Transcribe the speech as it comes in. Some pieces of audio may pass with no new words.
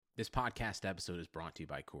This podcast episode is brought to you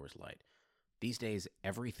by Coors Light. These days,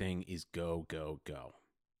 everything is go, go, go.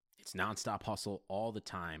 It's nonstop hustle all the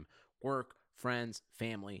time. Work, friends,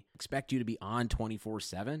 family expect you to be on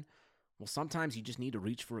 24/7. Well, sometimes you just need to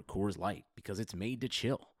reach for a Coors Light because it's made to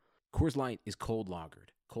chill. Coors Light is cold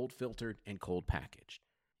lagered, cold filtered, and cold packaged.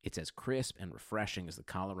 It's as crisp and refreshing as the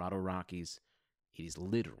Colorado Rockies. It is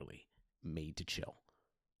literally made to chill.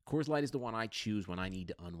 Coors Light is the one I choose when I need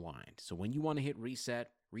to unwind. So when you want to hit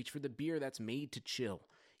reset, reach for the beer that's made to chill.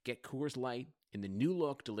 Get Coors Light in the new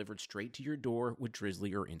look delivered straight to your door with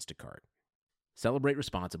Drizzly or Instacart. Celebrate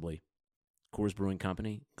responsibly. Coors Brewing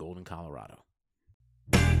Company, Golden, Colorado.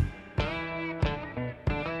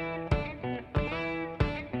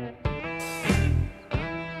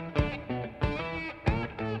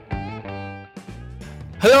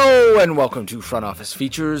 Hello and welcome to Front Office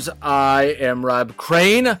Features. I am Rob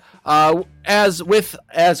Crane. As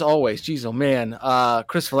always, geez, oh man,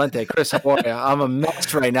 Chris Valente. Chris, how are you? I'm a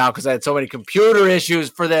mess right now because I had so many computer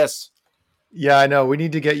issues for this. Yeah, I know. We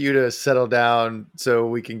need to get you to settle down so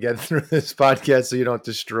we can get through this podcast so you don't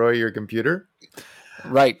destroy your computer.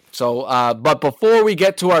 Right. So, but before we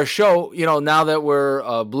get to our show, now that we're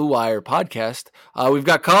a Blue Wire podcast, we've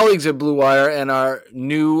got colleagues at Blue Wire, and our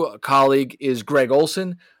new colleague is Greg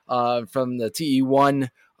Olson from the TE1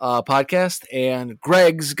 podcast. And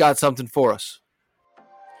Greg's got something for us.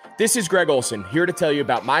 This is Greg Olson, here to tell you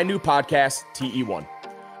about my new podcast, TE1.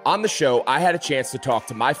 On the show, I had a chance to talk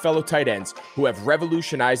to my fellow tight ends who have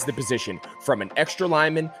revolutionized the position from an extra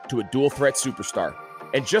lineman to a dual threat superstar.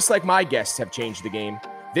 And just like my guests have changed the game,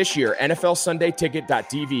 this year,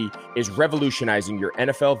 NFLSundayTicket.tv is revolutionizing your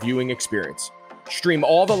NFL viewing experience. Stream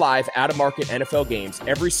all the live out-of-market NFL games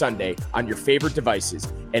every Sunday on your favorite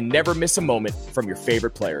devices and never miss a moment from your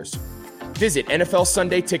favorite players. Visit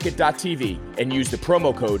NFLSundayTicket.tv and use the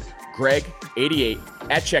promo code GREG88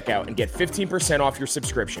 at checkout and get 15% off your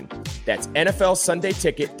subscription. That's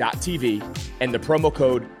NFLSundayTicket.tv and the promo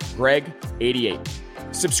code GREG88.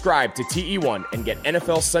 Subscribe to TE1 and get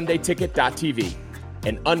NFLSundayTicket.tv,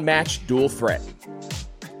 an unmatched dual threat.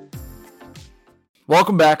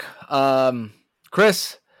 Welcome back.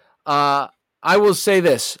 Chris, I will say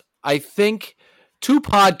this. I think 2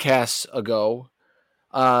 podcasts ago,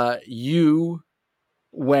 you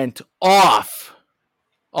went off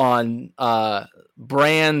on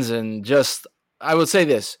brands and just, I would say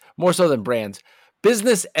this, more so than brands,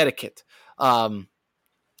 business etiquette.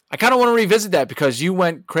 I kind of want to revisit that because you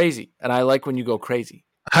went crazy, and I like when you go crazy.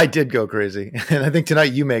 I did go crazy, and I think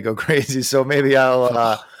tonight you may go crazy. So maybe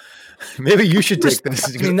maybe you should take this.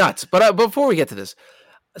 It's me nuts. But before we get to this,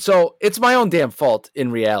 so it's my own damn fault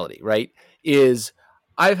in reality, right? Is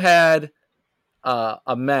I've had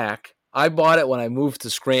a Mac. I bought it when I moved to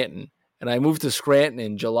Scranton, and I moved to Scranton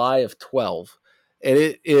in July of 12, and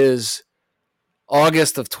it is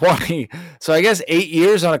August of 20. So I guess 8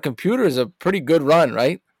 years on a computer is a pretty good run,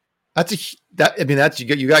 right? You got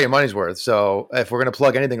your money's worth. So if we're going to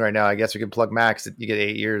plug anything right now, I guess we can plug Max. You get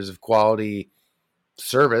 8 years of quality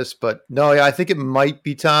service. But no, yeah, I think it might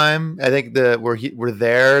be time. I think we're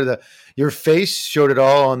there. Your face showed it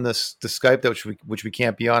all on the Skype, which we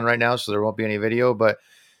can't be on right now, so there won't be any video. But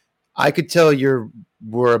I could tell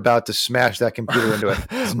we're about to smash that computer into it.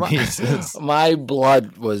 My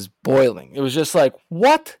blood was boiling. It was just like,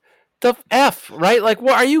 what the F, right? Like,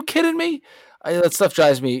 what? Are you kidding me? That stuff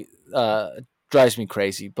drives me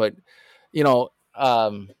crazy. But,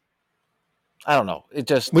 I don't know. It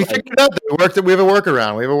just we figured it out. We have a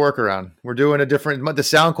workaround. We're doing a different. The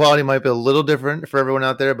sound quality might be a little different for everyone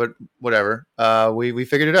out there, but whatever. We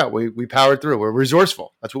figured it out. We powered through. We're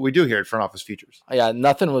resourceful. That's what we do here at Front Office Features. Yeah,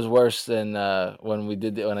 nothing was worse than when I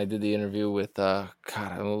did the interview with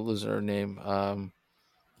I'm losing her name.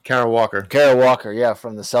 Kara Walker. Yeah,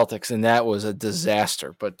 from the Celtics, and that was a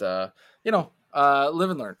disaster. But live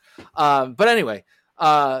and learn. But anyway,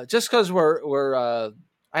 just because we're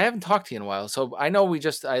I haven't talked to you in a while, so I know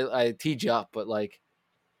I teed you up, but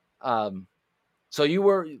so you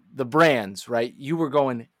were the brands, right? You were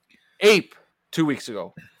going ape 2 weeks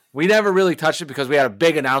ago. We never really touched it because we had a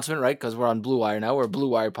big announcement, right? Because we're on Blue Wire now. We're a Blue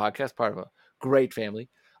Wire podcast, part of a great family.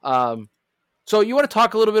 So you want to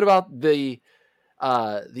talk a little bit about the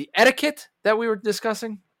etiquette that we were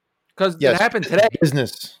discussing? Because it happened today.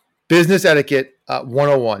 Business etiquette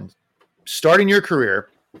 101. Starting your career,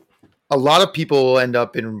 a lot of people will end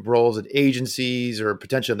up in roles at agencies or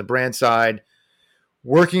potentially on the brand side,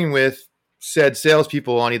 working with said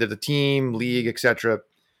salespeople on either the team, league, etc.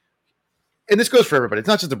 And this goes for everybody. It's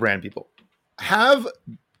not just the brand people. Have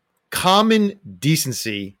common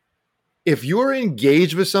decency. If you're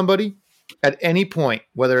engaged with somebody at any point,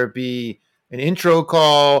 whether it be an intro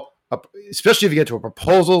call, especially if you get to a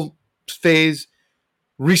proposal phase,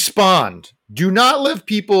 respond. Do not leave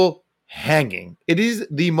people hanging. It is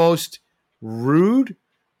the most rude,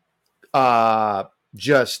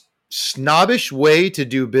 just snobbish way to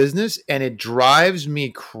do business, and it drives me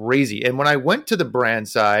crazy. And when I went to the brand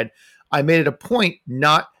side, I made it a point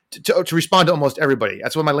not to respond to almost everybody.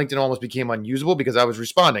 That's why my LinkedIn almost became unusable, because I was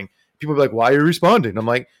responding. People were like, why are you responding? I'm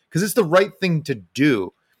like, because it's the right thing to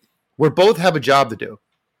do. We both have a job to do.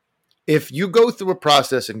 If you go through a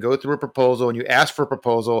process and go through a proposal and you ask for a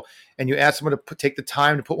proposal and you ask someone to take the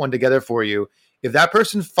time to put one together for you, if that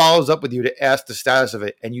person follows up with you to ask the status of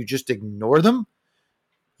it and you just ignore them,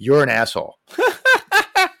 you're an asshole.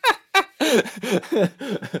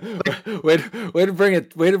 way to bring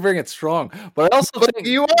it strong. But I also think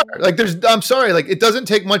you are like, I'm sorry, like, it doesn't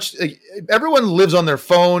take much. Like, everyone lives on their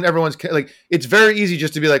phone. Everyone's like, it's very easy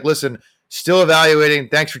just to be like, listen, still evaluating.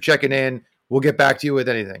 Thanks for checking in. We'll get back to you with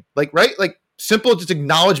anything. Like, right? Like, simple, just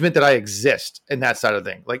acknowledgement that I exist in that side of the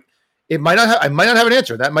thing. Like, I might not have an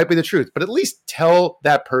answer. That might be the truth, but at least tell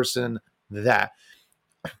that person that.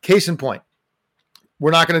 Case in point,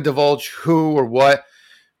 we're not going to divulge who or what.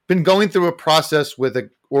 Been going through a process with an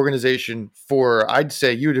organization for, I'd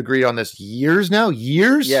say you'd agree on this, years now?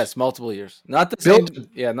 Years? Yes, multiple years. Not the same.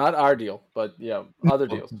 Yeah, not our deal, but yeah, other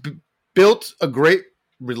deals. Built a great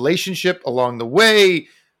relationship along the way,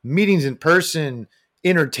 meetings in person,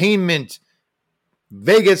 entertainment,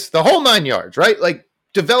 Vegas, the whole 9 yards, right? Like,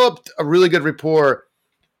 developed a really good rapport,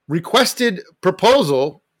 requested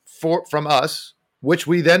proposal from us, which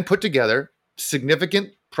we then put together, significant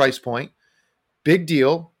price point, big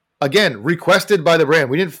deal. Again, requested by the brand.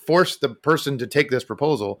 We didn't force the person to take this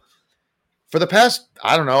proposal. For the past,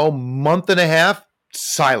 I don't know, month and a half,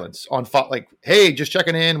 silence on like, hey, just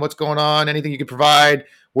checking in. What's going on? Anything you can provide?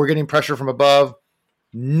 We're getting pressure from above.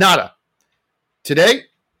 Nada. Today,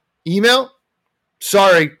 email.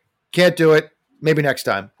 Sorry, can't do it. Maybe next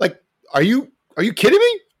time. Like, are you kidding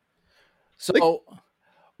me? So, like,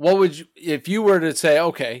 what would you, if you were to say,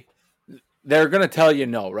 okay, they're going to tell you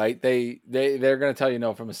no, right? They're going to tell you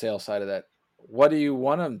no from a sales side of that. What do you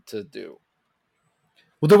want them to do?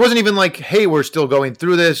 Well, there wasn't even like, hey, we're still going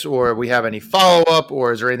through this, or we have any follow-up,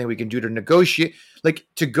 or is there anything we can do to negotiate? Like,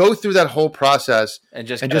 to go through that whole process and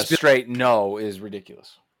just straight no is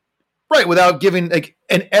ridiculous. Right, without giving, like,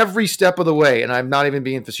 and every step of the way, and I'm not even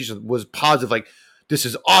being facetious, was positive. Like, this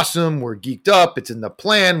is awesome. We're geeked up. It's in the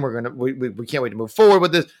plan. We can't wait to move forward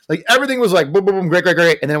with this. Like, everything was like, boom, boom, boom,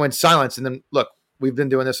 great. And then it went silence. And then, look, we've been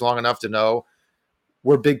doing this long enough to know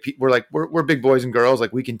we're big boys and girls.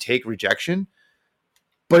 Like, we can take rejection,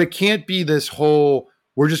 but it can't be this whole,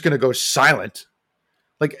 we're just going to go silent.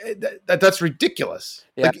 Like, that's ridiculous.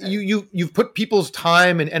 Yeah. Like, you've put people's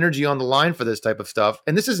time and energy on the line for this type of stuff.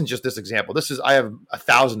 And this isn't just this example. I have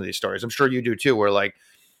 1,000 of these stories. I'm sure you do too, where like,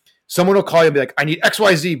 someone will call you and be like, I need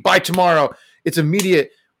XYZ by tomorrow. It's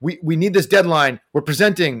immediate. We need this deadline. We're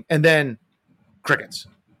presenting. And then crickets.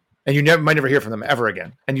 And you might never hear from them ever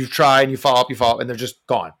again. And you try and you follow up, and they're just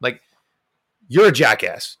gone. Like, you're a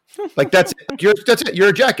jackass. Like, that's it. That's it. You're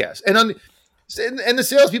a jackass. And the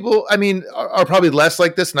salespeople, I mean, are probably less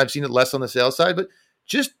like this, and I've seen it less on the sales side, but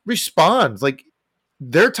just respond. Like,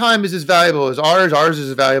 their time is as valuable as ours is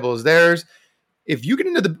as valuable as theirs. If you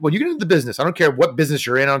when you get into the business, I don't care what business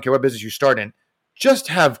you're in, I don't care what business you start in, just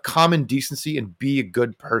have common decency and be a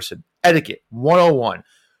good person. Etiquette 101.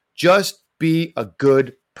 Just be a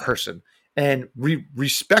good person and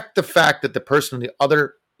respect the fact that the person on the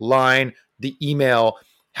other line, the email,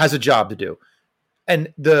 has a job to do.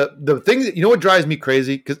 And the thing that, you know what drives me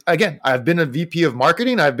crazy? Because again, I've been a VP of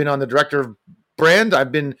marketing, I've been on the director of brand,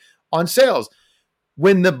 I've been on sales.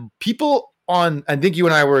 When the people I think you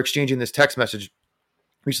and I were exchanging this text message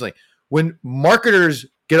recently, when marketers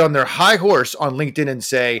get on their high horse on LinkedIn and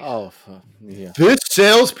say, this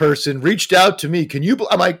salesperson reached out to me.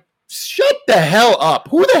 I'm like, shut the hell up.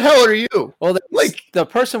 Who the hell are you? Well, like, the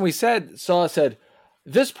person we said,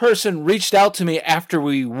 this person reached out to me after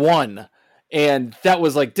we won. And that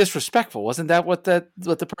was like disrespectful. Wasn't that what the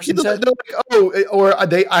person said?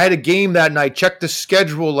 Like, I had a game that night. Check the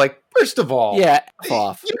schedule. Like, first of all, yeah,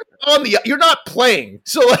 off. You're not playing.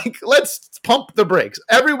 So like, let's pump the brakes.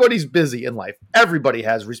 Everybody's busy in life. Everybody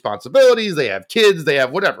has responsibilities. They have kids. They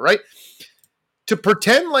have whatever, right? To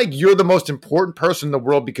pretend like you're the most important person in the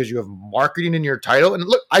world because you have marketing in your title. And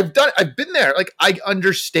look, I've been there. Like, I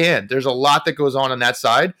understand. There's a lot that goes on that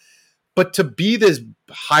side. But to be this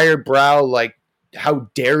higher brow, like, how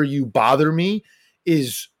dare you bother me,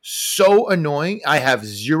 is so annoying. I have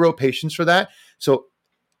zero patience for that. So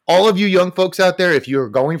all of you young folks out there, if you're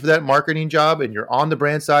going for that marketing job and you're on the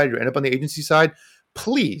brand side, you end up on the agency side,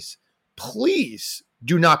 please please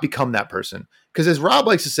do not become that person. Because as Rob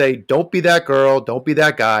likes to say, don't be that girl, don't be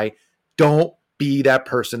that guy, don't be that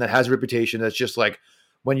person that has a reputation that's just like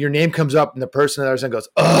when your name comes up and the person on the other side goes,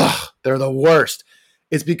 ugh, they're the worst.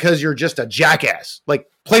 It's because you're just a jackass, like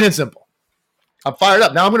plain and simple. I'm fired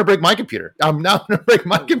up. Now I'm going to break my computer.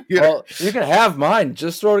 Well, you can have mine.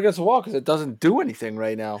 Just throw it against the wall because it doesn't do anything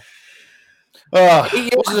right now. 8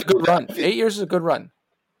 years is a good run. 8 years is a good run.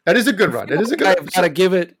 That is a good run. It is a good. I've got to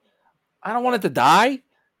give it. I don't want it to die,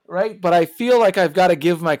 right? But I feel like I've got to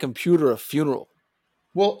give my computer a funeral.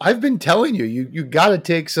 Well, I've been telling you, you got to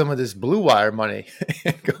take some of this Blue Wire money.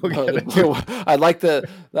 And go get it. I'd like to.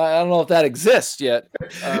 I don't know if that exists yet.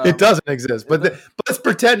 It doesn't exist, but let's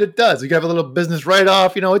pretend it does. You have a little business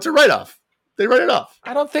write-off. It's a write-off. They write it off.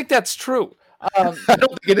 I don't think that's true. I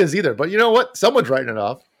don't think it is either. But you know what? Someone's writing it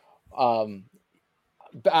off.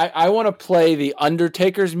 I want to play the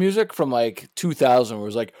Undertaker's music from like 2000, where it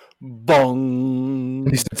was like, bong.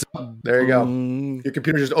 There you go. Your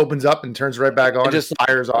computer just opens up and turns right back on. It just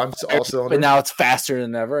fires on all cylinders. But now it's faster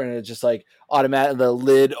than ever, and it's just like automatic. The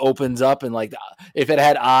lid opens up, and like if it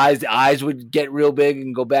had eyes, the eyes would get real big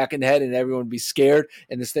and go back in the head, and everyone would be scared,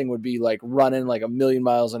 and this thing would be like running like 1,000,000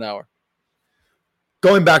 miles an hour.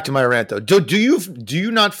 Going back to my rant though, do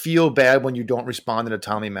you not feel bad when you don't respond in a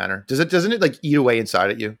timely manner? Doesn't it like eat away inside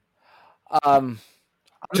at you?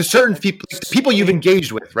 To certain people you've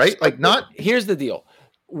engaged with, right? Like not. Here's the deal: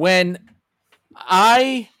 when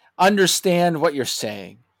I understand what you're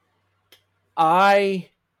saying, I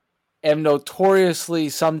am notoriously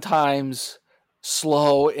sometimes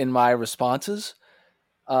slow in my responses.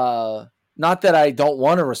 Not that I don't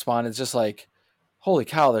want to respond; it's just like, holy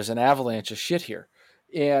cow, there's an avalanche of shit here.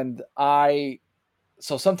 And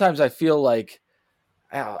so sometimes I feel like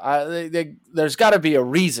there's got to be a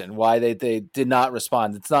reason why they did not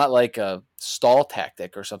respond. It's not like a stall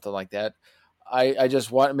tactic or something like that. I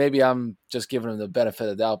just want, maybe I'm just giving them the benefit of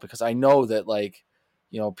the doubt because I know that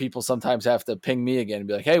people sometimes have to ping me again and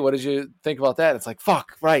be like, hey, what did you think about that? It's like,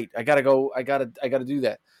 fuck, right. I gotta go. I gotta do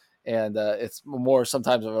that. And it's more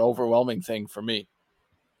sometimes of an overwhelming thing for me.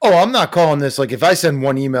 Oh, I'm not calling this like if I send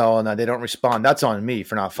one email and they don't respond, that's on me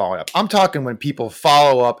for not following up. I'm talking when people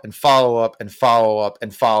follow up and follow up and follow up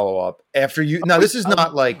and follow up after you. Now, this is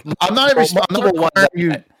not like I'm not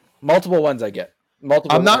requiring multiple ones I get.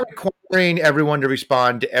 I'm not requiring everyone to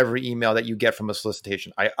respond to every email that you get from a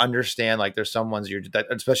solicitation. I understand like there's some ones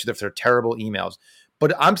especially if they're terrible emails.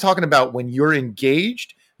 But I'm talking about when you're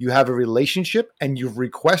engaged, you have a relationship and you've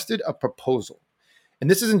requested a proposal. And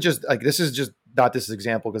this is just not this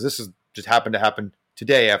example because this is just happened to happen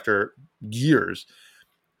today after years.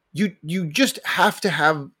 You just have to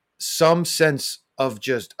have some sense of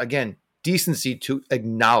just, again, decency to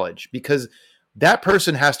acknowledge because that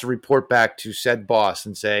person has to report back to said boss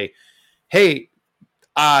and say, hey,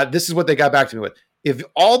 this is what they got back to me with. If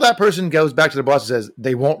all that person goes back to the boss and says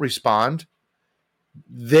they won't respond,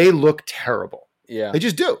 they look terrible. Yeah. They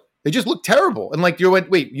just do. They just look terrible. And like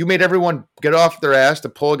you made everyone get off their ass to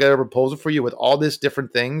pull together a proposal for you with all this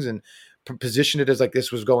different things and position it as like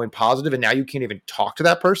this was going positive. And now you can't even talk to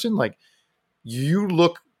that person. Like you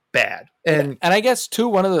look bad. And I guess too,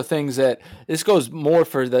 one of the things that this goes more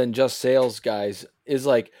for than just sales guys is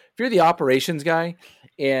like, if you're the operations guy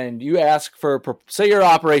and you ask for, say you're an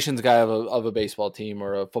operations guy of a baseball team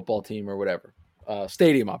or a football team or whatever,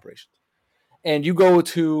 stadium operations, and you go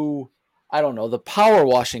to, I don't know, the power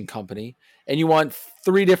washing company, and you want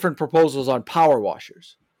 3 different proposals on power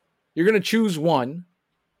washers. You're going to choose one.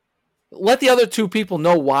 Let the other 2 people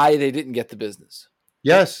know why they didn't get the business.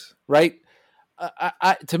 Yes. Right?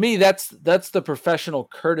 To me, that's the professional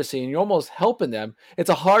courtesy, and you're almost helping them. It's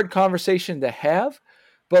a hard conversation to have,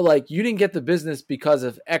 but like you didn't get the business because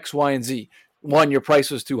of X, Y, and Z. 1, your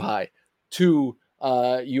price was too high. 2,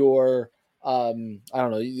 your I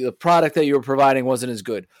don't know, the product that you were providing wasn't as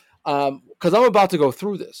good. Because I'm about to go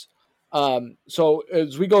through this. So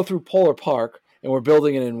as we go through Polar Park, and we're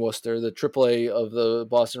building it in Worcester, the AAA of the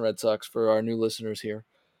Boston Red Sox for our new listeners here,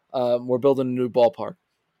 we're building a new ballpark.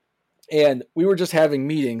 And we were just having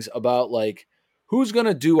meetings about like, who's going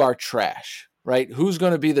to do our trash, right? Who's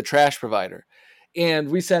going to be the trash provider? And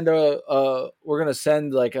we send we're going to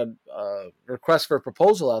send like a request for a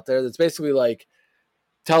proposal out there that's basically like,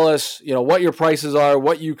 tell us, what your prices are,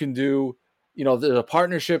 what you can do. There's a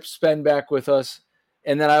partnership spend back with us.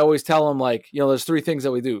 And then I always tell them like, there's 3 things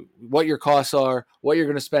that we do, what your costs are, what you're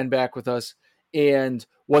going to spend back with us, and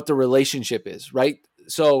what the relationship is. Right.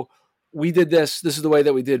 So we did this is the way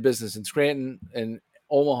that we did business in Scranton and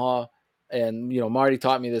Omaha. And, Marty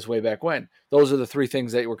taught me this way back when. Those are the 3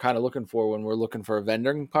 things that we're kind of looking for when we're looking for a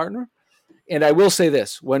vending partner. And I will say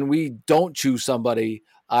this, when we don't choose somebody,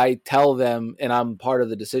 I tell them, and I'm part of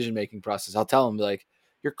the decision-making process, I'll tell them, like,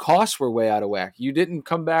 your costs were way out of whack. You didn't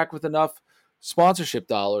come back with enough sponsorship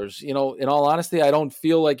dollars. In all honesty, I don't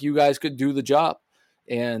feel like you guys could do the job.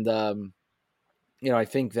 And, I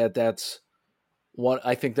think that's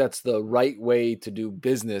the right way to do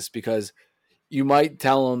business, because you might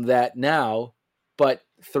tell them that now, but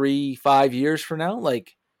 3-5 years from now,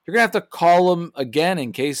 like, you're going to have to call them again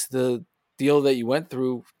in case the deal that you went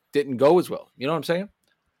through didn't go as well. You know what I'm saying?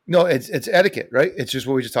 No, it's etiquette, right? It's just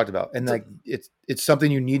what we just talked about, and like it's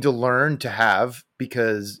something you need to learn to have,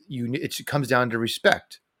 because it comes down to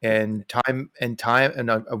respect and time and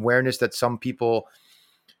awareness that some people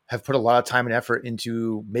have put a lot of time and effort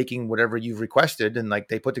into making whatever you've requested, and like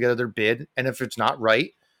they put together their bid, and if it's not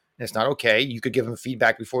right and it's not okay, you could give them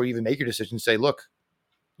feedback before you even make your decision. Say, look,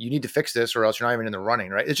 you need to fix this, or else you're not even in the running,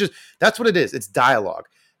 right? It's just, that's what it is. It's dialogue.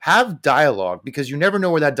 Have dialogue, because you never know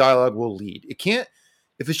where that dialogue will lead. It can't.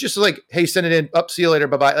 If it's just like, hey, send it in, up, see you later,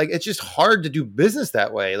 bye-bye. Like, it's just hard to do business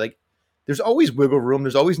that way. Like, there's always wiggle room.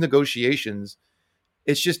 There's always negotiations.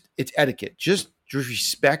 It's etiquette. Just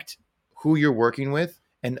respect who you're working with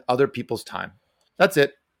and other people's time. That's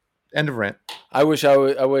it. End of rant. I wish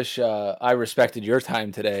I respected your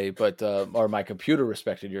time today, but or my computer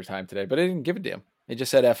respected your time today, but I didn't give a damn. It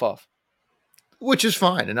just said F off. Which is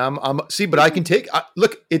fine. And but I can take,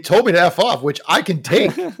 look, it told me to F off, which I can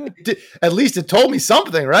take. At least it told me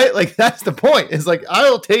something, right? Like, that's the point. It's like,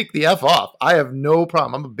 I'll take the F off. I have no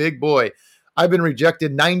problem. I'm a big boy. I've been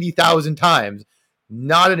rejected 90,000 times.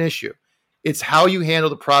 Not an issue. It's how you handle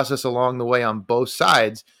the process along the way on both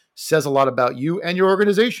sides says a lot about you and your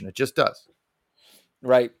organization. It just does.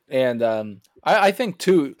 Right. And I think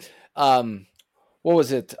too, what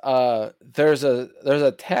was it? There's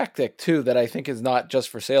a tactic too that I think is not just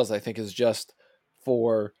for sales. I think is just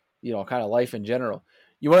for, kind of life in general.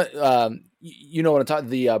 You want, what I'm talking,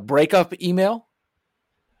 the breakup email,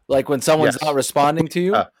 like when someone's not responding to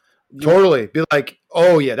you. Totally. Be like,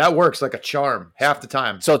 oh yeah, that works like a charm half the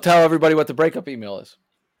time. So tell everybody what the breakup email is.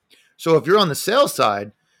 So if you're on the sales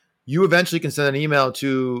side, you eventually can send an email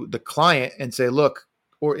to the client and say, look,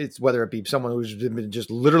 or it's whether it be someone who's been just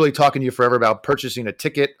literally talking to you forever about purchasing a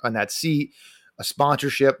ticket on that seat, a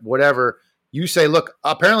sponsorship, whatever. You say, look,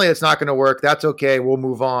 apparently it's not going to work. That's okay. We'll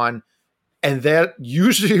move on. And that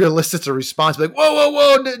usually elicits a response like,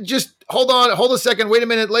 whoa, just hold on, hold a second, wait a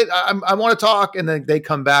minute, I want to talk. And then they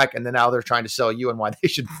come back, and then now they're trying to sell you and why they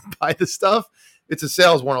should buy the stuff. It's a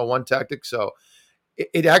sales 101 tactic. So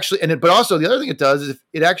it actually, but also the other thing it does is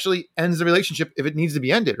it actually ends the relationship if it needs to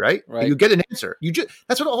be ended, right? Right. You get an answer.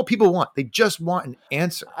 That's what all people want. They just want an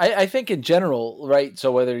answer. I think in general, right?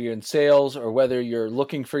 So whether you're in sales or whether you're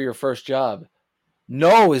looking for your first job,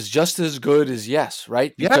 no is just as good as yes,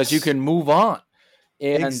 right? Because you can move on.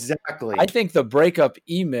 And exactly. I think the breakup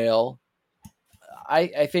email,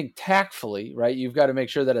 I think tactfully, right? You've got to make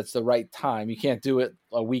sure that it's the right time. You can't do it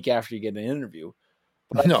a week after you get an interview.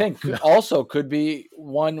 But I think also could be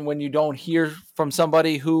one when you don't hear from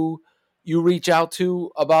somebody who you reach out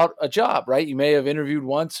to about a job, right? You may have interviewed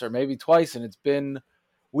once or maybe twice, and it's been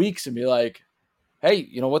weeks, and be like, hey,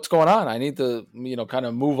 what's going on? I need to, kind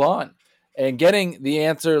of move on. And getting the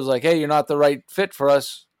answer is like, hey, you're not the right fit for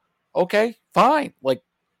us. Okay, fine. Like,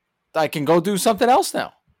 I can go do something else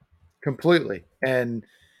now. Completely. And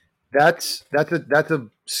that's a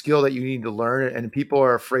skill that you need to learn. And people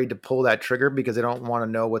are afraid to pull that trigger because they don't want to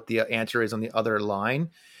know what the answer is on the other line.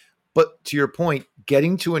 But to your point,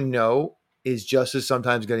 getting to a no is just as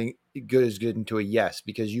sometimes getting to a yes,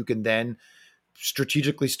 because you can then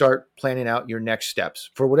strategically start planning out your next steps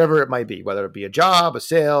for whatever it might be, whether it be a job, a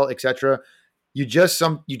sale, etc. You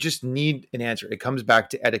just need an answer. It comes back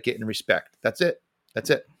to etiquette and respect. That's it.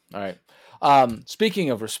 All right. Speaking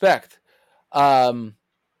of respect,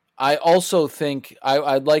 I also think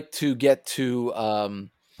I'd like to get to what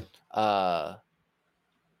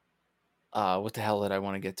the hell did I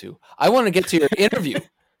want to get to? I want to get to your interview.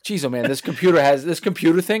 Jeez, oh man, this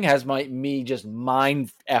computer thing has me just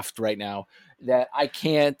mind effed right now, that I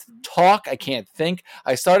can't talk, I can't think.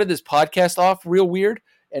 I started this podcast off real weird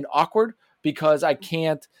and awkward because I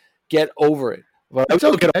can't get over it. But it's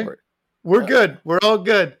okay. Get over it. We're good. We're all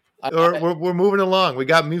good. We're moving along. We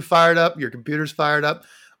got me fired up. Your computer's fired up.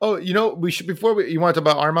 Oh, we should, you want to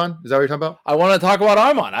talk about Armand? Is that what you're talking about? I want to talk about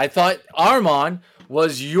Armand. I thought Armand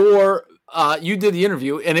was you did the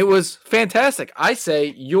interview, and it was fantastic. I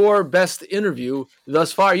say your best interview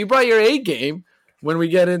thus far. You brought your A game when we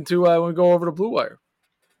get into, when we go over to Blue Wire.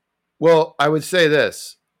 Well, I would say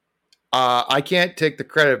this. I can't take the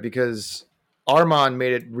credit because Armand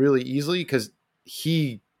made it really easily because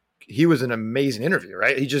he he was an amazing interview,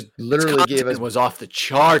 right? He just literally His gave us content was off the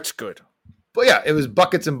charts good. But yeah, it was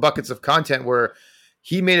buckets and buckets of content where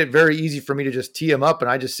he made it very easy for me to just tee him up, and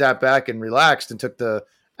I just sat back and relaxed and took the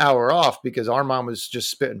hour off because Armand was just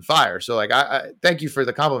spitting fire. So like, I thank you for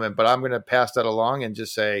the compliment, but I'm going to pass that along and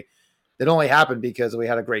just say it only happened because we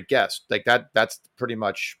had a great guest. Like that's pretty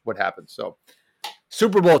much what happened. So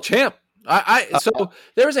Super Bowl champ. So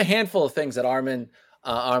there was a handful of things that Armand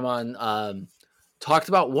talked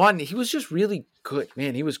about. One, he was just really good,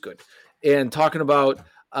 man. He was good. And talking about,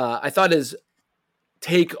 I thought his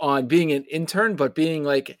take on being an intern, but being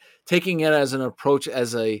like taking it as an approach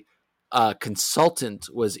as a consultant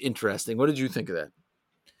was interesting. What did you think of that?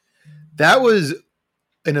 That was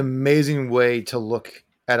an amazing way to look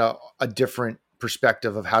at a different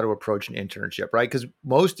perspective of how to approach an internship, right? Because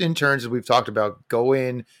most interns, as we've talked about, go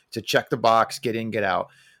in to check the box, get in, get out.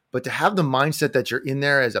 But to have the mindset that you're in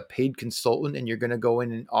there as a paid consultant and you're going to go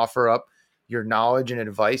in and offer up your knowledge and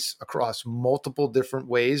advice across multiple different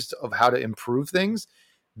ways of how to improve things,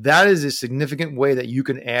 that is a significant way that you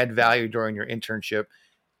can add value during your internship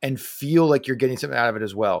and feel like you're getting something out of it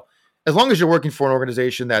as well. As long as you're working for an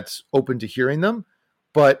organization that's open to hearing them.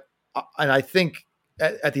 But, and I think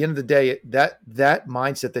at the end of the day, that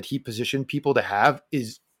mindset that he positioned people to have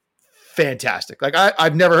is fantastic. Like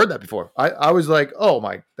I've never heard that before. I was like, oh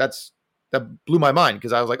my, that blew my mind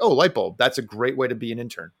because I was like, oh, light bulb. That's a great way to be an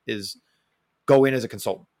intern, is go in as a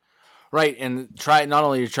consultant. Right. And not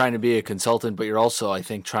only you're trying to be a consultant, but you're also, I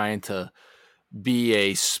think, trying to be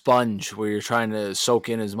a sponge where you're trying to soak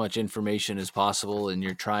in as much information as possible and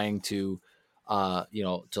you're trying to,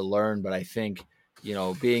 to learn. But I think,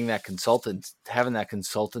 being that consultant, having that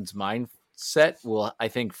consultant's mindset will, I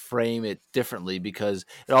think, frame it differently, because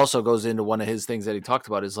it also goes into one of his things that he talked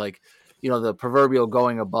about is like, the proverbial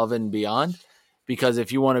going above and beyond. Because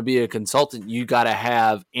if you want to be a consultant, you got to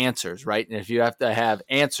have answers, right? And if you have to have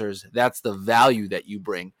answers, that's the value that you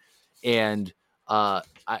bring. And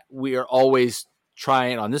we are always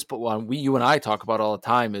trying on this, but you and I talk about all the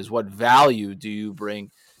time is what value do you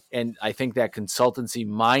bring? And I think that consultancy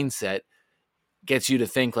mindset gets you to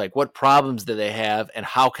think like, what problems do they have and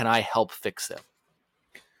how can I help fix them?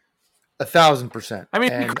 1,000%. I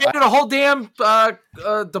mean, we created a whole damn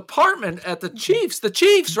department at the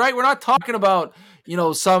Chiefs, right? We're not talking about,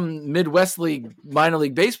 some Midwest League minor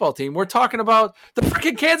league baseball team. We're talking about the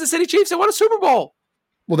freaking Kansas City Chiefs that won a Super Bowl.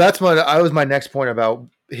 Well, that was my next point about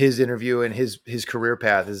his interview and his career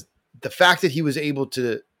path, is the fact that he was able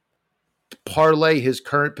to parlay his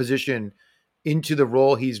current position into the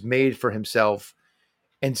role he's made for himself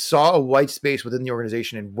and saw a white space within the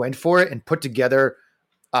organization and went for it and put together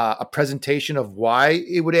a presentation of why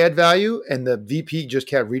it would add value. And the VP just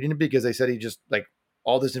kept reading it because they said he just like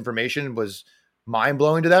all this information was mind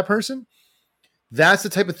blowing to that person. That's the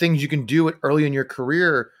type of things you can do early in your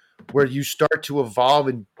career where you start to evolve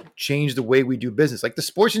and change the way we do business. Like the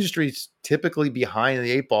sports industry is typically behind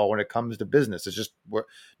the eight ball when it comes to business. It's just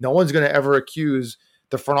no one's going to ever accuse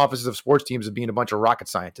the front offices of sports teams of being a bunch of rocket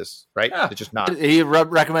scientists, right? Yeah. It's just not. He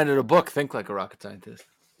recommended a book, Think Like a Rocket Scientist.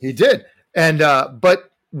 He did. And, but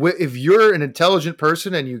if you're an intelligent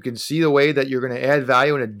person and you can see the way that you're going to add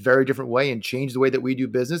value in a very different way and change the way that we do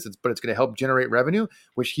business, but it's going to help generate revenue,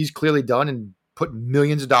 which he's clearly done and put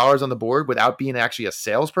millions of dollars on the board without being actually a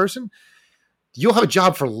salesperson, you'll have a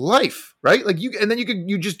job for life, right? Like and then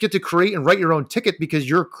you just get to create and write your own ticket because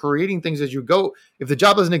you're creating things as you go. If the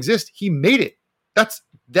job doesn't exist, he made it.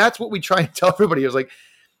 That's what we try and tell everybody. It's like,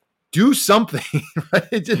 do something,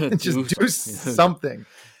 right? Just do something.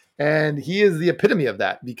 And he is the epitome of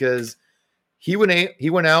that because he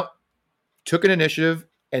went out, took an initiative,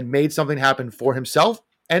 and made something happen for himself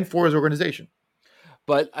and for his organization.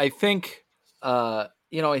 But I think,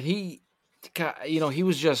 he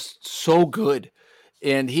was just so good.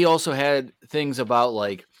 And he also had things about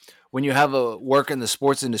like when you have a work in the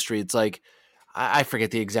sports industry, it's like, I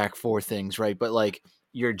forget the exact 4 things, right? But like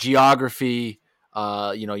your geography,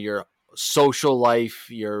 your social life,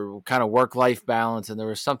 your kind of work-life balance, and there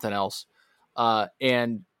was something else.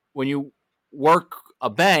 And when you work a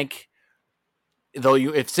bank, though,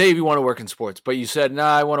 if you want to work in sports, but you said,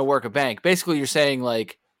 nah, I want to work a bank. Basically, you're saying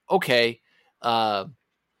like, okay,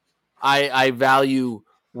 I value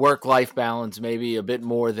work-life balance maybe a bit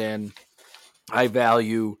more than I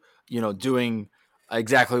value, doing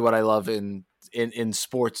exactly what I love in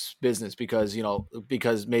sports business because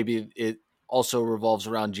maybe it also revolves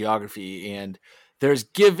around geography and there's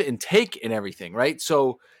give and take in everything, right?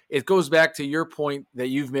 So it goes back to your point that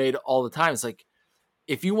you've made all the time. It's like,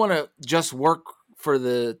 if you want to just work for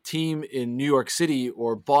the team in New York City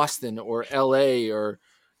or Boston or LA or,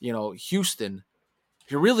 Houston,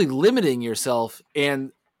 you're really limiting yourself,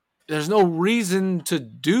 and there's no reason to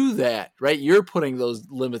do that, right? You're putting those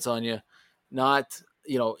limits on you, not,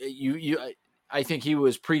 I think he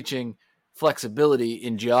was preaching flexibility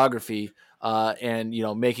in geography, and,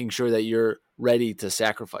 making sure that you're ready to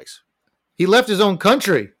sacrifice. He left his own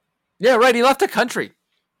country. Yeah, right. He left the country.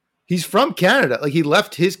 He's from Canada. Like, he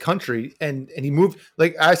left his country and he moved.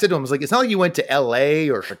 Like I said to him, I was like, it's not like you went to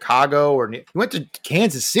LA or Chicago you went to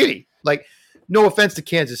Kansas City. Like, no offense to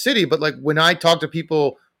Kansas City, but like when I talk to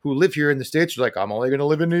people who live here in the States, they're like, I'm only going to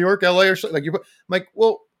live in New York, LA, or something. I'm like,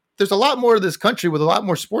 well, there's a lot more of this country with a lot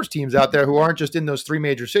more sports teams out there who aren't just in those 3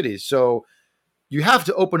 major cities. So you have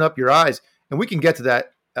to open up your eyes, and we can get to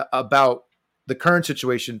that about the current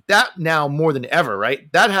situation. That now more than ever,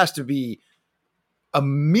 right? That has to be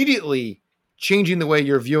immediately changing the way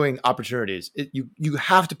you're viewing opportunities. You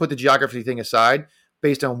have to put the geography thing aside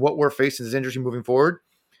based on what we're facing as industry moving forward.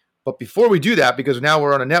 But before we do that, because now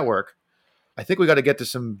we're on a network, I think we got to get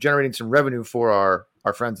to generating some revenue for our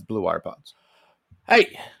friends at Blue Wire Pods.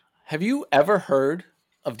 Hey, have you ever heard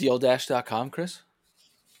of DealDash.com, Chris?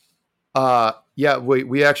 Yeah,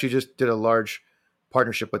 we actually just did a large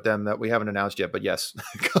partnership with them that we haven't announced yet, but yes.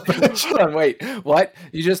 Hold on, wait, what?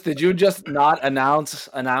 Did you just not announce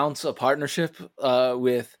a partnership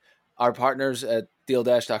with our partners at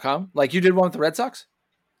DealDash.com? Like you did one with the Red Sox?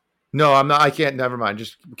 No, I'm not. I can't. Never mind.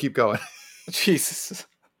 Just keep going. Jesus.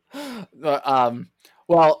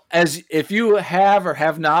 Well, as if you have or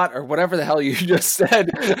have not, or whatever the hell you just said,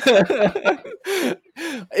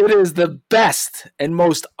 it is the best and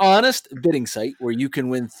most honest bidding site where you can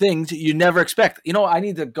win things you never expect. I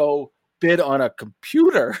need to go bid on a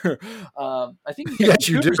computer. I think yes,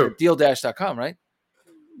 you do. At DealDash.com, right?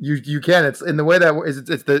 You can. It's in the way that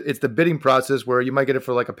it's the bidding process where you might get it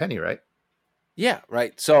for like a penny, right? Yeah,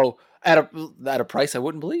 right. So at a price I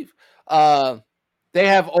wouldn't believe. They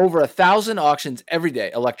have over 1,000 auctions every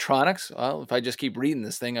day. Electronics. Well, if I just keep reading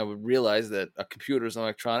this thing, I would realize that a computer is an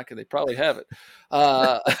electronic, and they probably have it.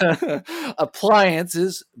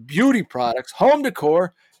 Appliances, beauty products, home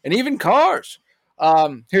decor, and even cars.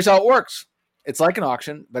 Here's how it works. It's like an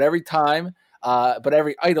auction, but every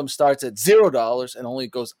item starts at $0 and only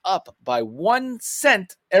goes up by 1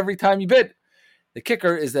 cent every time you bid. The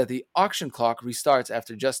kicker is that the auction clock restarts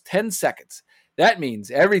after just 10 seconds. That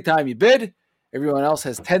means every time you bid, everyone else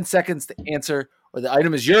has 10 seconds to answer, or the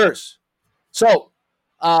item is yours. So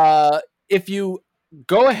if you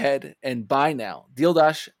go ahead and buy now,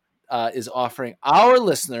 DealDash is offering our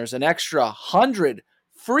listeners an extra 100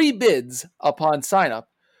 free bids upon sign up,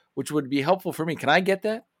 which would be helpful for me. Can I get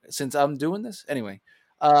that since I'm doing this? Anyway,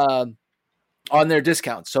 on their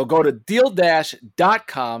discount. So go to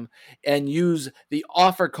DealDash.com and use the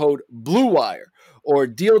offer code BlueWire or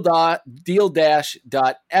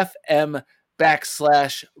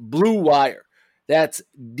DealDash.fm/BlueWire. That's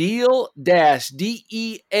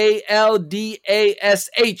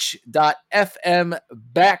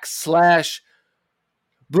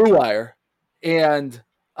DealDash.fm/BlueWire. And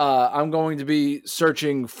I'm going to be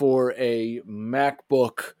searching for a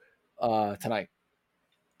MacBook tonight.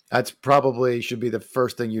 That's probably should be the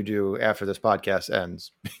first thing you do after this podcast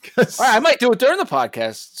ends. Because all right, I might do it during the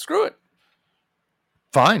podcast. Screw it.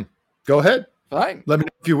 Fine. Go ahead. Fine. Let me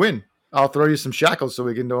know if you win. I'll throw you some shackles so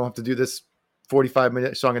we don't have to do this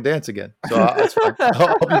 45-minute song and dance again. So that's fine.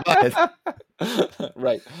 I'll be by it.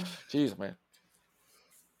 Right. Jeez, man.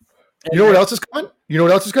 You know what else is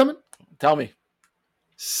coming? Tell me.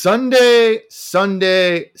 Sundays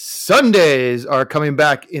are coming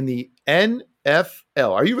back in the NFL.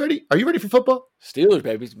 Are you ready? Are you ready for football? Steelers,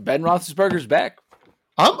 baby. Ben Roethlisberger's back.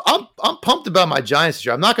 I'm pumped about my Giants this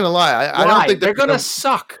year. I'm not going to lie. I don't think they're going to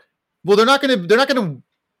suck. Well, they're not going to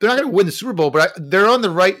win the Super Bowl, but they're in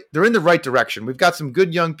the right direction. We've got some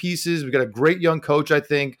good young pieces. We've got a great young coach. I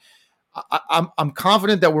think I'm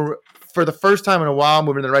confident that we're, for the first time in a while,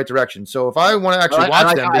 moving in the right direction. So if I want to actually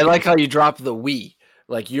watch them, I like how you dropped the we.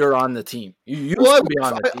 Like you're on the team. You used to be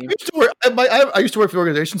on the team. I used to work for the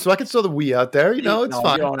organization, so I can throw the we out there. It's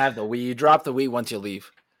fine. You don't have the we. You drop the we once you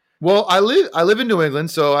leave. Well, I live in New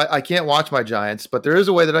England, so I can't watch my Giants, but there is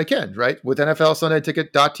a way that I can, right? With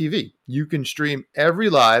NFLSundayTicket.tv. You can stream every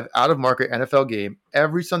live out-of-market NFL game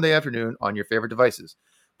every Sunday afternoon on your favorite devices,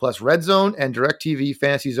 plus Red Zone and DirecTV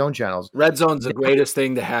Fantasy Zone channels. Red Zone's the greatest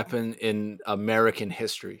thing to happen in American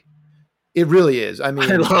history. It really is. I mean,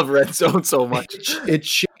 I love Red Zone so much. It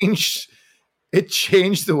changed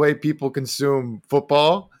the way people consume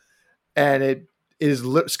football, and it is.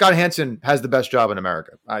 Scott Hansen has the best job in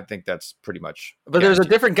America. I think that's pretty much. But there's a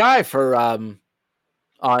different guy for on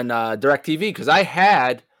DirecTV because I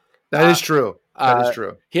had that is true. That is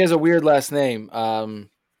true. He has a weird last name.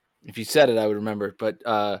 If you said it, I would remember. But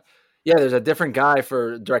yeah, there's a different guy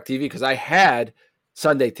for DirecTV because I had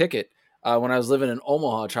Sunday Ticket when I was living in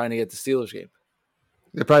Omaha trying to get the Steelers game.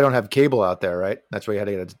 They probably don't have cable out there, right? That's why you had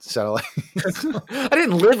to get a satellite. I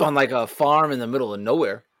didn't live on like a farm in the middle of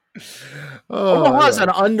nowhere. Oh, Omaha is an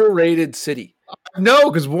underrated city.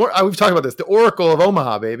 No, because we've talked about this. The Oracle of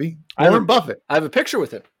Omaha, baby. Warren Buffett. I have a picture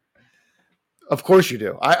with him. Of course you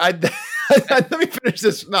do. Let me finish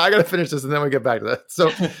this. No, I got to finish this and then we get back to that.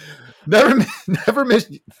 So never miss.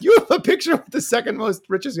 You have a picture with the second most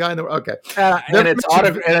richest guy in the world. Okay. And it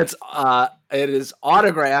is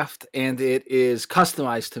autographed and it is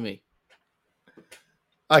customized to me.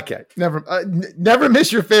 Okay. Never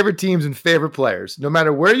miss your favorite teams and favorite players. No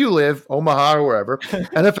matter where you live, Omaha or wherever,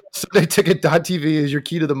 NFL SundayTicket.tv is your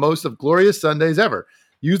key to the most of glorious Sundays ever.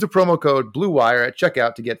 Use the promo code BlueWire at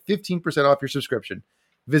checkout to get 15% off your subscription.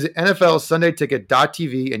 Visit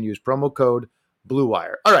NFLSundayTicket.tv and use promo code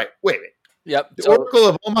BlueWire. All right, wait. Yep. The Oracle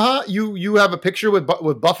of Omaha. You have a picture with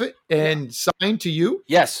Buffett and signed to you.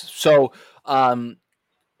 Yes. So, Warren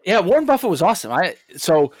Buffett was awesome.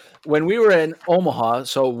 So when we were in Omaha,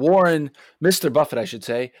 Warren, Mr. Buffett, I should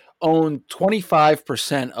say, owned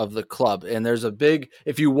 25% of the club, and there's a big.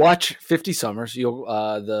 If you watch 50 Summers, you'll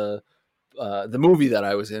the movie that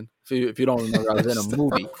I was in. If you don't remember, I was in a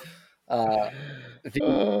movie. I'll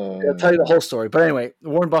tell you the whole story. But anyway,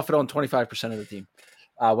 Warren Buffett owned 25% of the team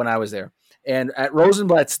when I was there. And at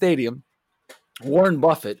Rosenblatt Stadium, Warren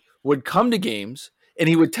Buffett would come to games and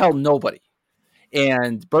he would tell nobody.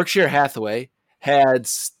 And Berkshire Hathaway had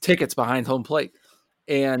tickets behind home plate.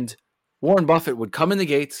 And Warren Buffett would come in the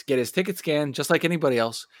gates, get his ticket scanned just like anybody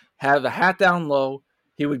else, have a hat down low.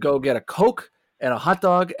 He would go get a Coke and a hot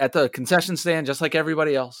dog at the concession stand just like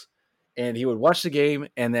everybody else. And he would watch the game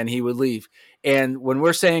and then he would leave. And when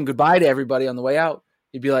we're saying goodbye to everybody on the way out,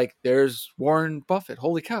 he'd be like, there's Warren Buffett.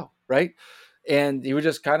 Holy cow. Right. And he would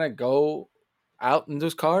just kind of go out into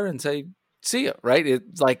his car and say, see ya. Right.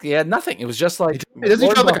 It's like he had nothing. It was just like, doesn't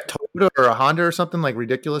he drive like a Toyota or a Honda or something like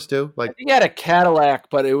ridiculous too? Like he had a Cadillac,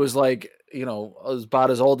 but it was like, it was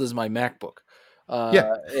about as old as my MacBook.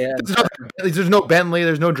 And there's no Bentley,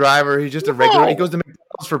 there's no driver. He's just a regular. He goes to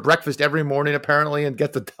McDonald's for breakfast every morning apparently and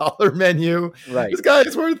gets a $1 menu. Right. This guy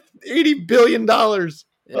is worth $80 billion.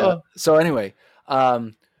 Yeah. So anyway,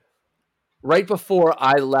 right before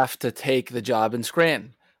I left to take the job in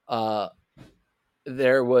Scranton,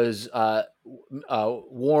 there was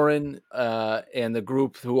Warren and the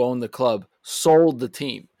group who owned the club sold the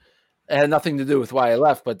team. It had nothing to do with why I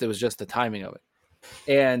left, but there was just the timing of it.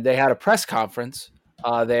 And they had a press conference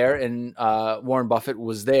there, and Warren Buffett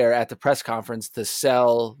was there at the press conference to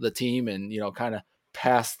sell the team and, kind of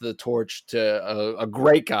pass the torch to a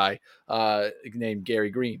great guy named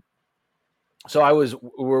Gary Green. So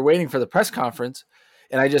we were waiting for the press conference,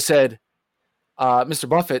 and I just said, Mr.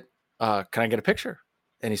 Buffett, can I get a picture?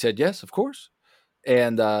 And he said, yes, of course.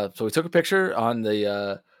 And so we took a picture on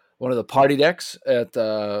the one of the party decks at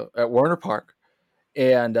Werner Park,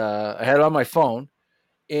 and I had it on my phone.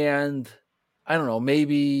 And I don't know,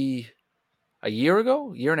 maybe a year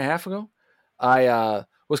and a half ago, I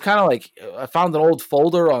was kind of like, I found an old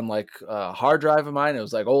folder on like a hard drive of mine. It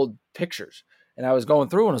was like old pictures. And I was going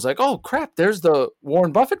through and I was like, oh crap, there's the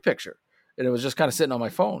Warren Buffett picture. And it was just kind of sitting on my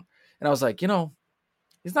phone. And I was like,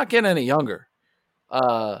 he's not getting any younger.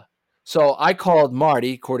 So I called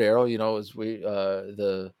Marty Cordero,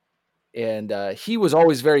 and he was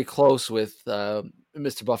always very close with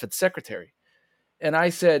Mr. Buffett's secretary. And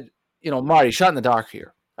I said, Marty, shot in the dark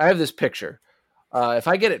here. I have this picture. If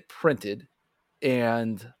I get it printed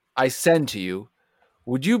and I send to you,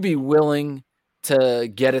 would you be willing to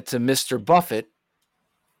get it to Mr. Buffett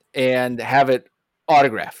and have it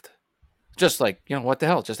autographed? Just like, what the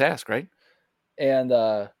hell? Just ask, right? And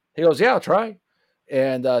he goes, yeah, I'll try.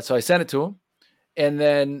 And so I sent it to him. And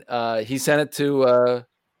then he sent it to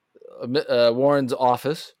Warren's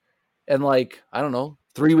office. And like, I don't know,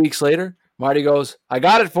 3 weeks later, Marty goes, I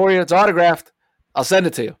got it for you. It's autographed. I'll send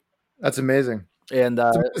it to you. That's amazing. And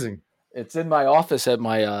That's amazing. It's in my office at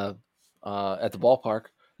my at the ballpark.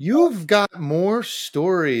 You've got more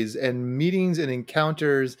stories and meetings and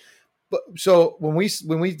encounters. But so when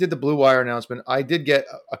we did the Blue Wire announcement, I did get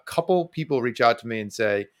a couple people reach out to me and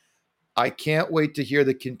say, I can't wait to hear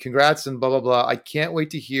the congrats and blah, blah, blah. I can't wait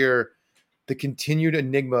to hear the continued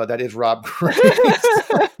enigma that is Rob Grace.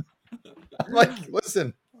 I'm like,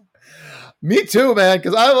 listen. Me too, man.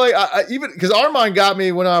 Because because Armand got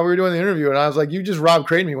me when we were doing the interview, and I was like, "You just Rob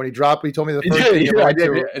Craded me when he dropped." He told me the first game I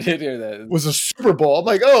did hear that was a Super Bowl. I'm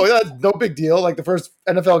like, "Oh, that's no big deal." Like the first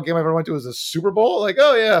NFL game I ever went to was a Super Bowl. Like,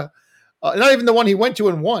 oh yeah. Not even the one he went to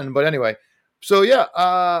and won, but anyway. So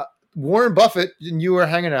yeah, Warren Buffett and you were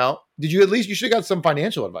hanging out. Did you you should have got some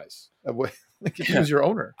financial advice? Like if he was your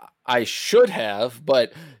owner. I should have,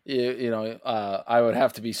 but I would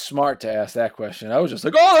have to be smart to ask that question. I was just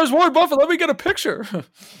like, "Oh, there's Warren Buffett. Let me get a picture."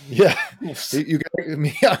 Yeah,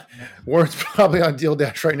 Warren's probably on Deal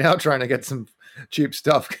Dash right now trying to get some cheap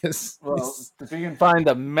stuff. Because if you can find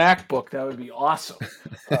a MacBook, that would be awesome.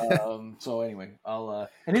 So anyway,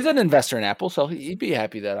 and he's an investor in Apple, so he'd be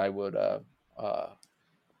happy that I would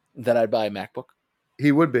that I'd buy a MacBook.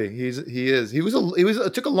 He would be. He is.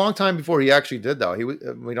 It took a long time before he actually did, though. We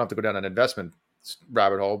don't have to go down an investment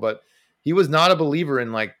rabbit hole, but he was not a believer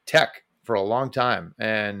in like tech for a long time,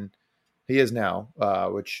 and he is now,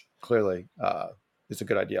 which clearly is a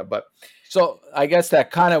good idea. But so I guess that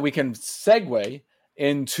kind of we can segue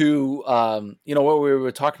into what we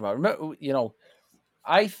were talking about. Remember,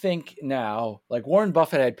 I think now, like Warren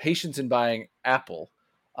Buffett had patience in buying Apple.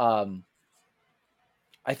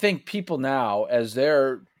 I think people now, as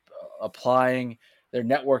they're applying, they're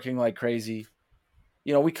networking like crazy.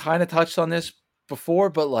 We kind of touched on this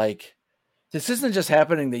before, but like, this isn't just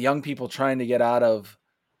happening to young people trying to get out of,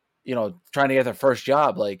 trying to get their first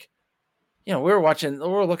job. Like,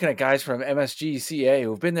 we're looking at guys from MSG, CA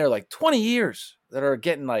who've been there like 20 years that are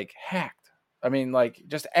getting like hacked. I mean, like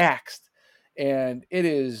just axed. And it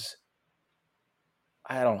is,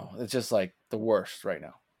 I don't know. It's just like the worst right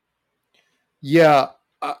now. Yeah.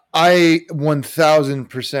 I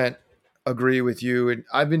 1000% agree with you. And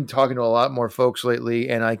I've been talking to a lot more folks lately,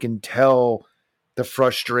 and I can tell the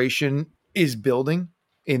frustration is building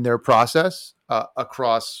in their process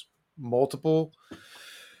across multiple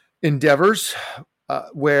endeavors,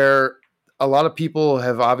 where a lot of people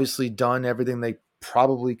have obviously done everything they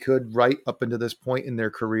probably could right up into this point in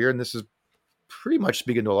their career. And this is pretty much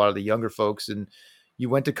speaking to a lot of the younger folks. And you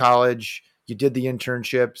went to college, you did the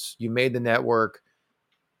internships, you made the network,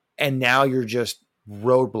 and now you're just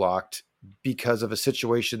roadblocked because of a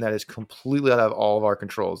situation that is completely out of all of our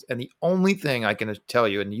controls. And the only thing I can tell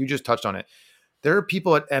you, and you just touched on it, there are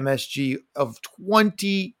people at MSG of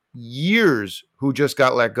 20 years who just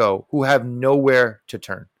got let go, who have nowhere to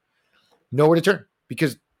turn,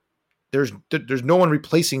 because there's no one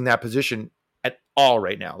replacing that position at all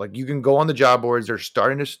right now. Like, you can go on the job boards, they're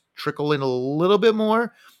starting to trickle in a little bit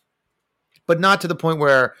more, but not to the point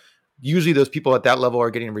where usually those people at that level are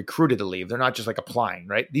getting recruited to leave. They're not just like applying,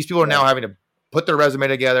 right? These people are now having to put their resume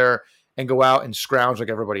together and go out and scrounge like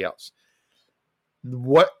everybody else.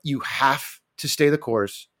 What you have to stay the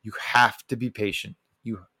course, you have to be patient.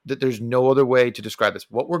 There's no other way to describe this.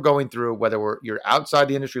 What we're going through, whether you're outside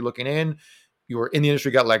the industry looking in, you're in the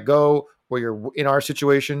industry, got let go, or you're in our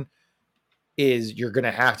situation, is you're going to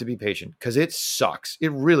have to be patient because it sucks.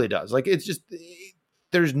 It really does. Like, it's just,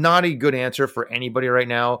 there's not a good answer for anybody right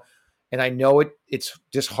now. And I know it's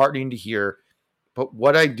disheartening to hear, but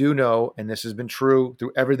what I do know, and this has been true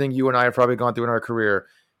through everything you and I have probably gone through in our career,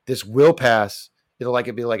 this will pass. It'll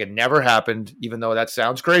be like it never happened, even though that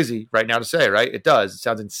sounds crazy right now to say, right? It does. It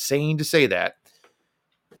sounds insane to say that.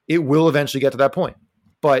 It will eventually get to that point.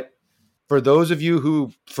 But for those of you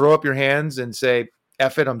who throw up your hands and say,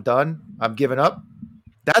 F it, I'm done, I'm giving up,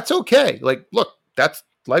 that's okay. Like, look,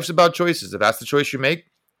 life's about choices. If that's the choice you make,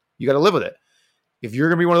 you got to live with it. If you're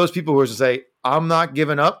going to be one of those people who is to say, I'm not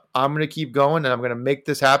giving up, I'm going to keep going, and I'm going to make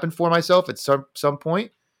this happen for myself at some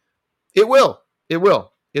point, it will.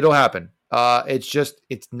 It'll happen.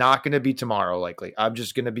 It's not going to be tomorrow, likely. I'm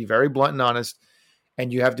just going to be very blunt and honest,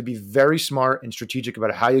 and you have to be very smart and strategic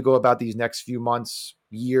about how you go about these next few months,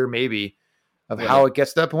 year maybe, of how it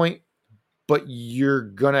gets to that point. But you're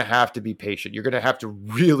going to have to be patient. You're going to have to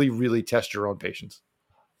really, really test your own patience.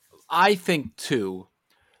 I think, too,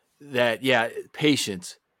 that,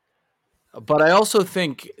 patience. But I also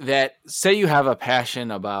think that, say you have a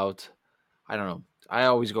passion about, I don't know, I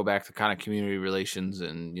always go back to kind of community relations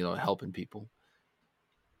and, helping people.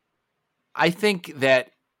 I think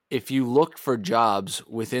that if you looked for jobs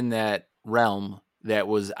within that realm that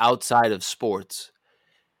was outside of sports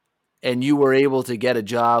and you were able to get a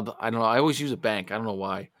job, I don't know, I always use a bank. I don't know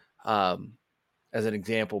why, as an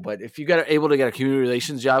example, but if you got able to get a community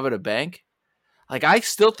relations job at a bank, like, I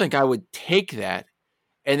still think I would take that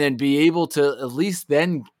and then be able to at least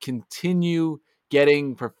then continue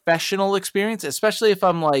getting professional experience, especially if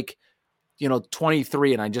I'm like,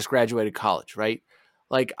 23 and I just graduated college, right?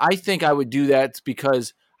 Like, I think I would do that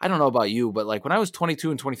because I don't know about you, but like when I was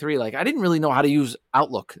 22 and 23, like I didn't really know how to use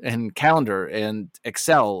Outlook and Calendar and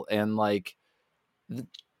Excel and like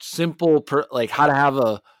simple, like how to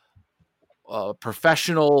have a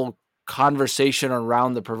professional conversation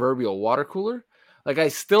around the proverbial water cooler. Like, I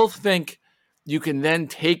still think you can then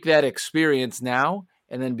take that experience now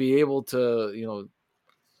and then be able to,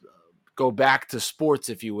 go back to sports,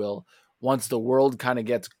 if you will, once the world kind of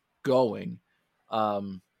gets going,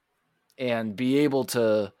 and be able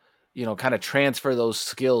to, kind of transfer those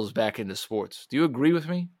skills back into sports. Do you agree with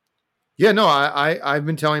me? Yeah, no, I've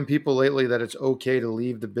been telling people lately that it's okay to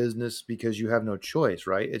leave the business because you have no choice,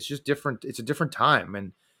 right? It's just different. It's a different time,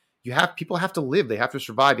 and people have to live. They have to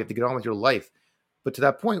survive. You have to get on with your life. But to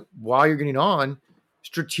that point, while you're getting on,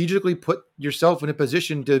 strategically put yourself in a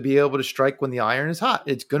position to be able to strike when the iron is hot.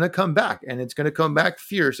 It's going to come back, and it's going to come back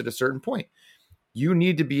fierce at a certain point. You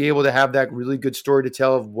need to be able to have that really good story to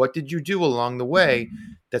tell of what did you do along the way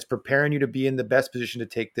that's preparing you to be in the best position to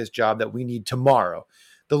take this job that we need tomorrow.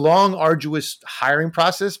 The long, arduous hiring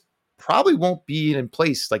process probably won't be in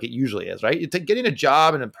place like it usually is, right? It's getting a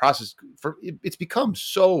job and a process it's become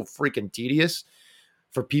so freaking tedious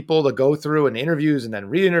for people to go through and interviews and then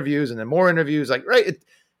re-interviews and then more interviews. Like, right,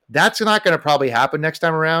 that's not going to probably happen next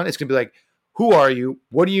time around. It's going to be like, who are you?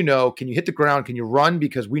 What do you know? Can you hit the ground? Can you run?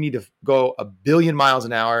 Because we need to go 1 billion miles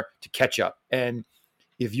an hour to catch up. And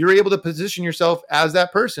if you're able to position yourself as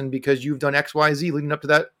that person because you've done X, Y, Z leading up to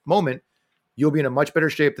that moment, you'll be in a much better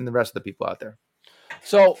shape than the rest of the people out there.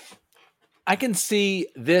 So I can see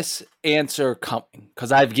this answer coming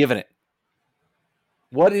because I've given it.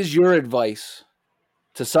 What is your advice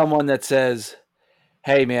to someone that says,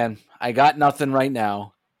 hey, man, I got nothing right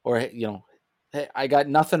now, or, hey, I got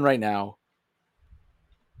nothing right now,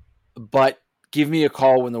 but give me a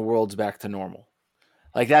call when the world's back to normal?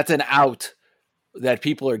 Like, that's an out that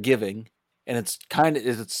people are giving, and it's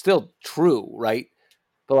still true, right?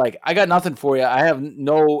 But like, I got nothing for you. I have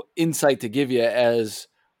no insight to give you as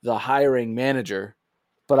the hiring manager,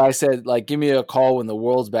 but I said, like, give me a call when the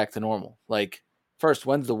world's back to normal. Like, first,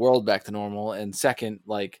 when's the world back to normal? And second,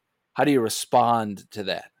 like, how do you respond to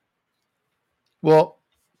that? Well,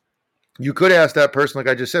 you could ask that person, like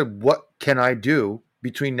I just said, what can I do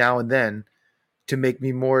between now and then to make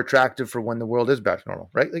me more attractive for when the world is back to normal,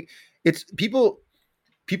 right? Like, it's people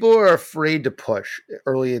are afraid to push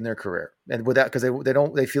early in their career, and with that, because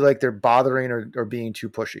they feel like they're bothering or being too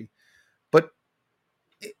pushy. But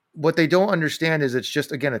what they don't understand is it's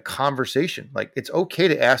just, again, a conversation. Like, it's okay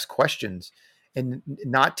to ask questions and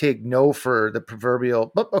not take no for the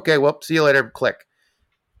proverbial, okay, well, see you later, click.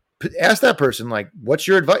 Ask that person, like, what's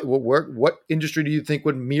your advice? What industry do you think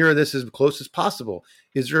would mirror this as close as possible?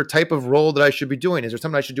 Is there a type of role that I should be doing? Is there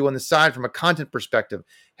something I should do on the side from a content perspective?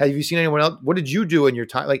 Have you seen anyone else? What did you do in your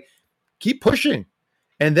time? Like, keep pushing.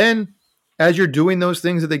 And then as you're doing those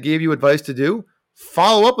things that they gave you advice to do,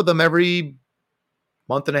 follow up with them every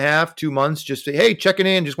month and a half, 2 months. Just say, hey, checking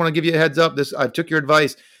in. Just want to give you a heads up. I took your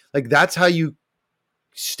advice. Like, that's how you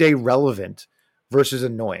stay relevant versus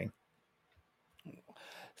annoying.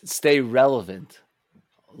 Stay relevant,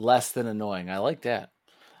 less than annoying. I like that.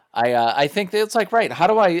 I think that it's like, right, how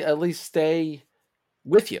do I at least stay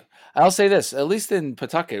with you? I'll say this, at least in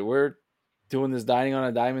Pawtucket, we're doing this Dining on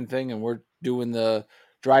a Diamond thing, and we're doing the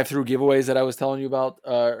drive-through giveaways that I was telling you about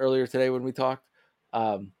earlier today when we talked.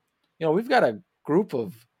 We've got a group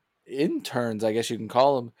of interns, I guess you can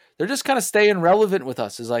call them. They're just kind of staying relevant with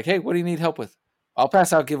us. It's like, hey, what do you need help with? I'll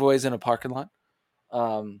pass out giveaways in a parking lot.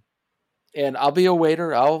 And I'll be a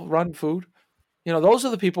waiter. I'll run food. Those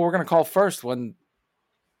are the people we're going to call first when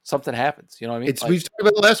something happens. You know what I mean? We've talked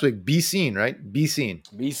about it last week. Be seen, right? Be seen.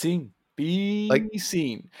 Be seen. Be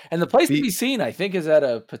seen. And the place to be seen, I think, is at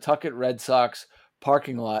a Pawtucket Red Sox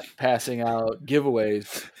parking lot, passing out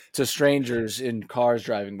giveaways to strangers in cars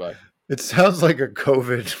driving by. It sounds like a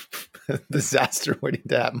COVID disaster waiting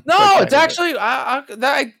to happen. No, it's actually,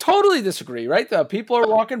 I totally disagree, right? The people are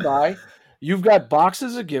walking by. You've got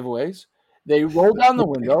boxes of giveaways. They roll down the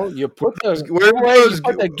window. You put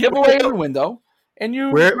the giveaway in the window, and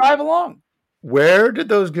you drive along. Where did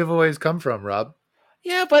those giveaways come from, Rob?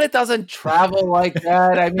 Yeah, but it doesn't travel like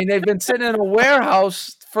that. I mean, they've been sitting in a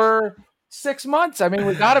warehouse for 6 months. I mean,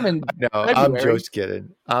 we got them in February. I'm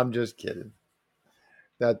just kidding.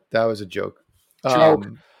 That was a joke. Joke.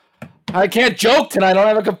 I can't joke tonight. I don't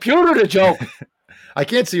have a computer to joke. I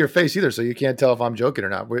can't see your face either, so you can't tell if I'm joking or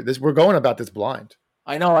not. We're going about this blind.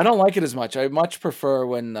 I know. I don't like it as much. I much prefer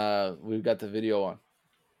when we've got the video on.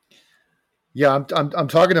 Yeah, I'm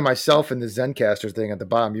talking to myself in the Zencastr thing at the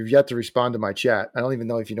bottom. You've yet to respond to my chat. I don't even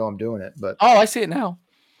know if you know I'm doing it, but I see it now.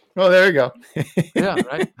 Oh, there you go. Yeah,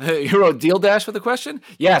 right. You wrote Deal Dash with a question?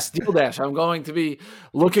 Yes, Deal Dash. I'm going to be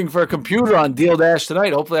looking for a computer on Deal Dash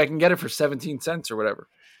tonight. Hopefully, I can get it for 17 cents or whatever.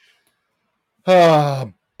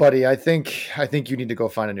 Buddy, I think you need to go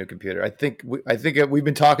find a new computer. I think we've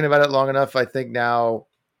been talking about it long enough. I think now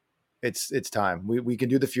It's time. We can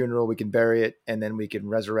do the funeral, we can bury it, and then we can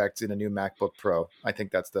resurrect in a new MacBook Pro. I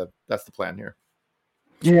think that's the plan here.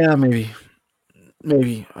 Yeah, maybe.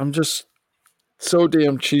 I'm just so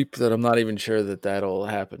damn cheap that I'm not even sure that that'll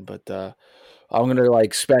happen. But I'm gonna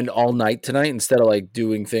like spend all night tonight instead of like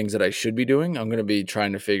doing things that I should be doing. I'm gonna be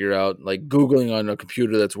trying to figure out, like, Googling on a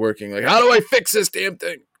computer that's working, like, how do I fix this damn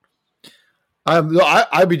thing? I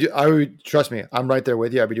would trust me. I'm right there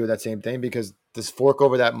with you. I'd be doing that same thing because this fork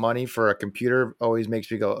over that money for a computer always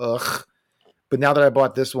makes me go ugh. But now that I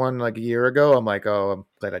bought this one like a year ago, I'm like, oh, I'm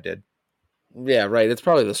glad I did. Yeah, right. It's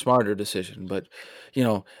probably the smarter decision. But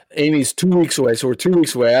Amy's 2 weeks away, so we're 2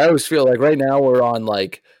 weeks away. I always feel like right now we're on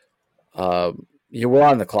like, we're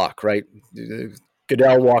on the clock, right?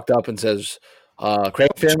 Goodell walked up and says,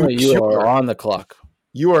 "Craig family, you are on the clock.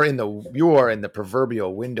 You are in the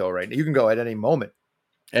proverbial window right now. You can go at any moment.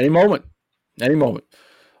 Any moment.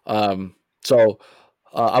 So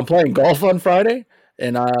I'm playing golf on Friday,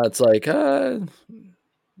 and it's like far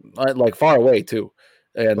away too.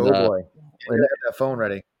 And oh boy, I have that phone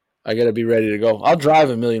ready. I got to be ready to go. I'll drive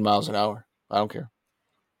 1,000,000 miles an hour. I don't care.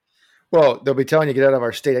 Well, they'll be telling you to get out of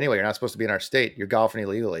our state anyway. You're not supposed to be in our state. You're golfing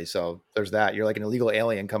illegally, so there's that. You're like an illegal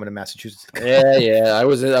alien coming to Massachusetts. Yeah. I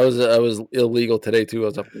was illegal today too. I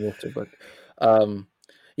was up in Worcester, but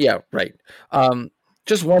yeah, right.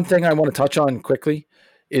 Just one thing I want to touch on quickly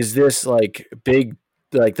is this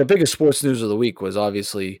the biggest sports news of the week was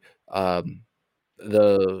obviously the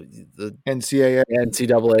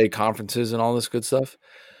NCAA conferences and all this good stuff.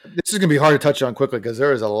 This is going to be hard to touch on quickly because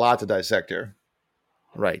there is a lot to dissect here.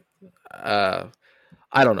 Right. I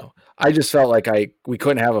don't know. I just felt like we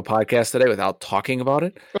couldn't have a podcast today without talking about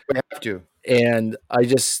it. We have to. And I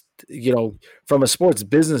just, from a sports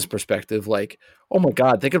business perspective, like, oh my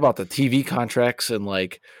God, think about the TV contracts and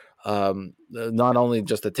like, not only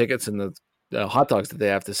just the tickets and the hot dogs that they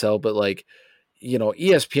have to sell, but like,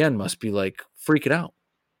 ESPN must be like freaking out.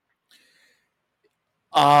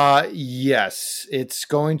 Yes, it's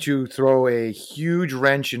going to throw a huge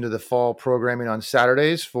wrench into the fall programming on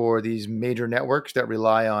Saturdays for these major networks that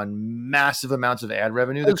rely on massive amounts of ad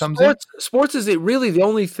revenue that comes in. Sports is really the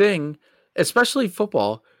only thing, especially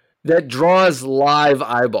football, that draws live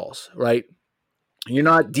eyeballs, right? You're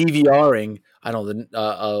not DVRing, I don't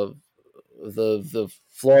know, the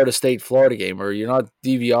Florida State-Florida game, or you're not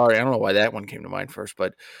DVRing. I don't know why that one came to mind first,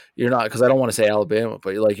 but you're not, because I don't want to say Alabama,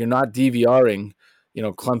 but you're not DVRing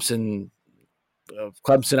Clemson,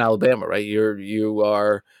 Alabama, right?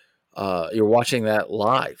 You're watching that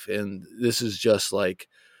live, and this is just like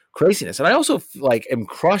craziness. And I also am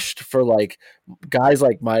crushed for guys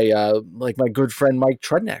like my good friend Mike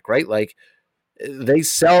Trudnick, right? Like, they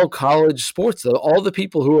sell college sports. All the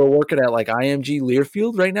people who are working at IMG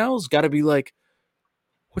Learfield right now has got to be like,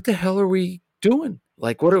 what the hell are we doing?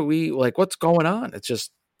 Like, what are we what's going on? It's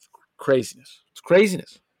just craziness. It's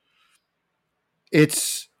craziness.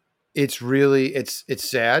 It's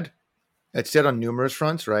sad. It's sad on numerous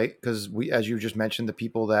fronts, right? Because as you just mentioned, the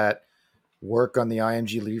people that work on the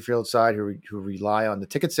IMG Learfield side who rely on the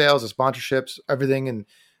ticket sales, the sponsorships, everything, and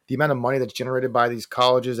the amount of money that's generated by these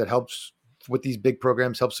colleges that helps with these big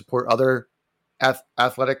programs, help support other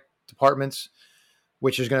athletic departments,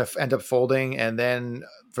 which is going to end up folding. And then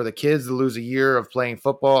for the kids to lose a year of playing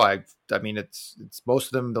football, I mean, it's most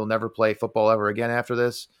of them, they'll never play football ever again after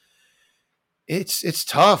this. It's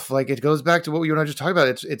tough. Like, it goes back to what you and I just talked about.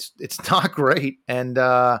 It's not great. And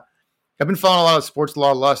I've been following a lot of Sports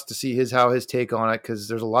Law Lust to see his take on it, because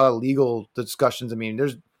there's a lot of legal discussions. I mean,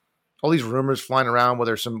 there's all these rumors flying around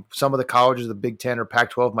whether some of the colleges, the Big Ten or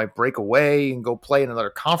Pac-12, might break away and go play in another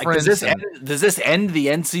conference. Does this end the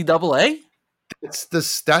NCAA?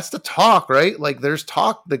 That's the talk, right? Like, there's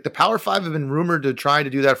talk, like the Power Five have been rumored to try to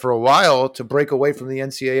do that for a while, to break away from the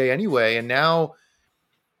NCAA anyway, and now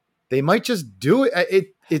they might just do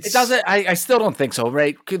it. It doesn't. I still don't think so,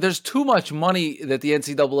 right? There's too much money that the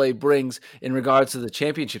NCAA brings in regards to the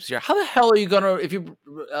championships here. How the hell are you gonna, if you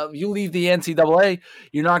leave the NCAA,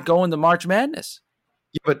 you're not going to March Madness?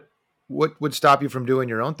 Yeah, but what would stop you from doing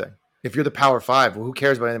your own thing? If you're the Power Five, well, who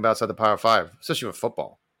cares about anything outside the Power Five, especially with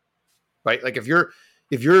football, right? Like, if you're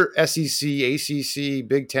SEC, ACC,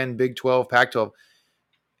 Big 10, Big 12, Pac-12,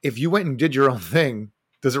 if you went and did your own thing,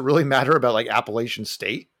 does it really matter about Appalachian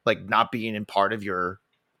State not being in part of your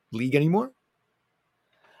league anymore?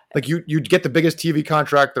 Like, you'd get the biggest TV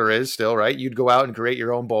contract there is still, right? You'd go out and create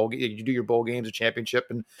your own bowl. You do your bowl games, a championship,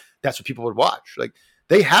 and that's what people would watch. Like,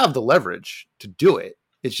 they have the leverage to do it.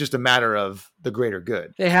 It's just a matter of the greater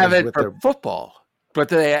good. They have it for football,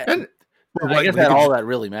 but I guess all that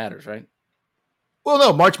really matters, right? Well,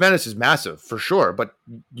 no, March Madness is massive for sure, but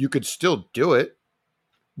you could still do it.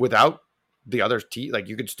 without the other team. Like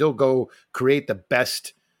you could still go create the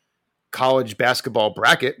best college basketball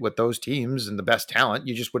bracket with those teams and the best talent.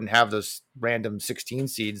 You just wouldn't have those random 16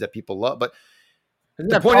 seeds that people love. But isn't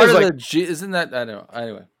that part of isn't that, I don't know.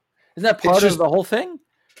 Anyway, isn't that part of the whole thing?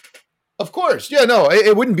 Of course. Yeah, no,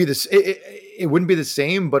 it wouldn't be this. It wouldn't be the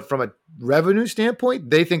same, but from a revenue standpoint,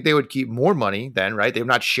 they think they would keep more money then, right? They're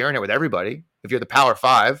not sharing it with everybody. If you're the Power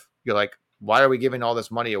Five, you're like, why are we giving all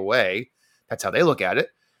this money away? That's how they look at it.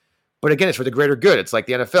 But again, it's for the greater good. It's like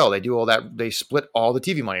the NFL. They do all that. They split all the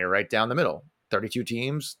TV money right down the middle. 32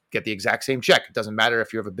 teams get the exact same check. It doesn't matter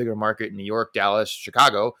if you have a bigger market in New York, Dallas,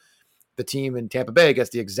 Chicago. The team in Tampa Bay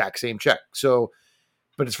gets the exact same check. So,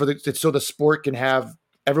 but it's so the sport can have,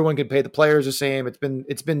 everyone can pay the players the same.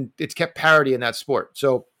 It's kept parity in that sport.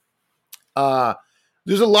 So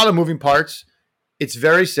there's a lot of moving parts. It's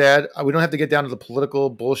very sad. We don't have to get down to the political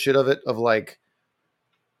bullshit of it, of like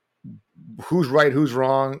who's right, who's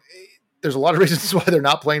wrong. There's a lot of reasons why they're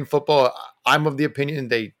not playing football. I'm of the opinion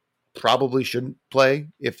they probably shouldn't play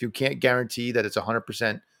if you can't guarantee that it's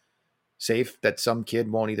 100% safe, that some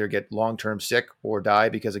kid won't either get long-term sick or die.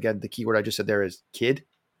 Because again, the key word I just said there is kid.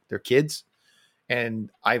 They're kids.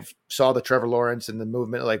 And I've saw the Trevor Lawrence and the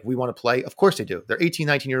movement, like, we want to play. Of course they do. They're 18,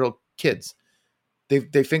 19-year-old kids. They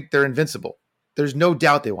think they're invincible. There's no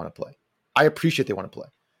doubt they want to play. I appreciate they want to play.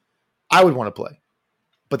 I would want to play.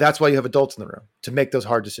 But that's why you have adults in the room, to make those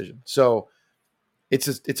hard decisions. So it's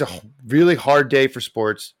a really hard day for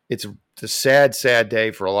sports. It's a sad, sad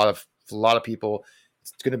day for a lot of people.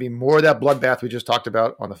 It's going to be more of that bloodbath we just talked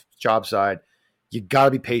about on the job side. You got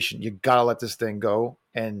to be patient. You got to let this thing go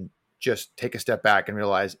and just take a step back and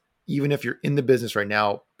realize, even if you're in the business right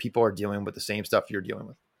now, people are dealing with the same stuff you're dealing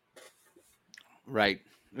with. Right.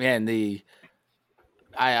 Man,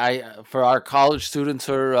 for our college students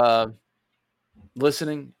who are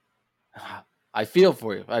listening, I feel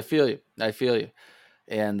for you. I feel you.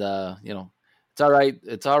 And, it's all right.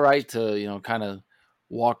 It's all right to, kind of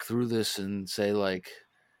walk through this and say, like,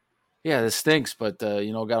 yeah, this stinks, but, got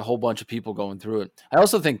a whole bunch of people going through it. I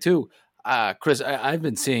also think too, Chris, I've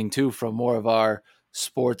been seeing too from more of our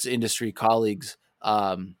sports industry colleagues,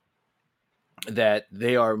 that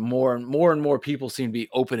they are more and more people seem to be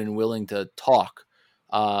open and willing to talk.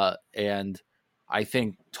 And I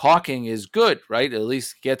think talking is good, right? At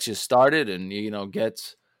least gets you started and,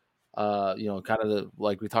 gets, kind of the,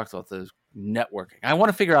 like we talked about, the networking. I want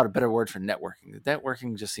to figure out a better word for networking.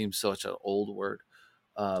 Networking just seems such an old word.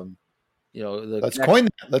 Let's coin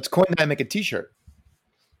that and make a t-shirt.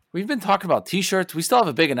 We've been talking about t-shirts. We still have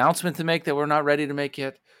a big announcement to make that we're not ready to make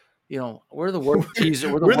yet. We're the worst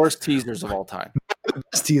teaser. We're the worst teasers of all time.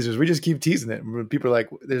 Best teasers. We just keep teasing it. When people are like,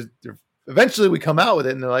 eventually we come out with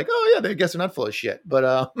it and they're like, oh yeah, I guess they're not full of shit.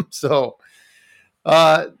 But the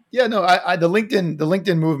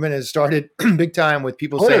LinkedIn movement has started big time with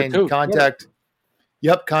people saying contact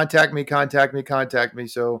me.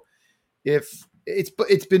 So if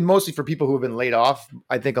it's been mostly for people who have been laid off.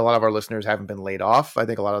 I think a lot of our listeners haven't been laid off. I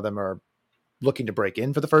think a lot of them are looking to break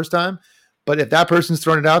in for the first time. But if that person's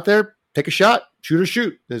throwing it out there, take a shot, shoot or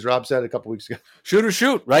shoot, as Rob said a couple weeks ago. Shoot or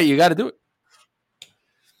shoot, right? You got to do it.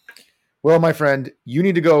 Well, my friend, you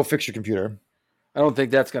need to go fix your computer. I don't think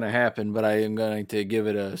that's going to happen, but I am going to give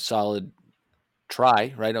it a solid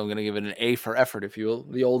try, right? I'm going to give it an A for effort, if you will,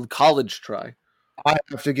 the old college try. I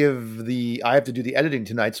have to do the editing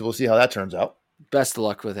tonight, so we'll see how that turns out. Best of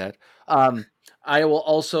luck with that. I will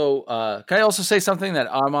also, can I also say something that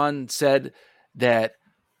Armand said that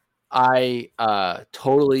I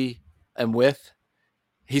totally am with?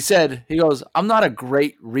 He goes, I'm not a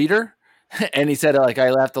great reader. And he said, like, I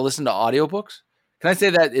have to listen to audiobooks. Can I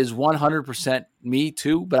say that is 100% me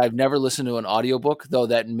too? But I've never listened to an audiobook, though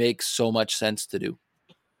that makes so much sense to do.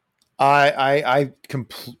 I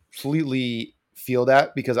completely feel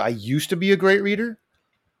that, because I used to be a great reader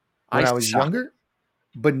when I was younger.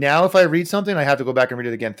 But now if I read something, I have to go back and read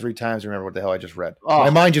it again 3 times to remember what the hell I just read. Oh, my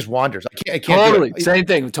mind just wanders. I can't totally do it. Same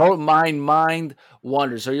thing. Total mind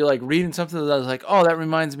wanders. So you're like reading something that I was like, oh, that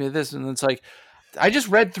reminds me of this. And it's like, I just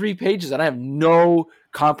read 3 pages and I have no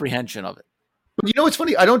comprehension of it. But you know what's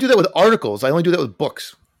funny? I don't do that with articles. I only do that with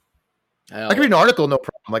books. I can read an article, no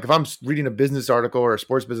problem. Like if I'm reading a business article or a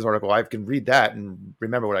sports business article, I can read that and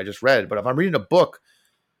remember what I just read. But if I'm reading a book,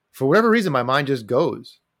 for whatever reason, my mind just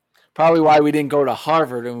goes. Probably why we didn't go to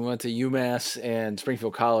Harvard and we went to UMass and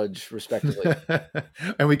Springfield College, respectively.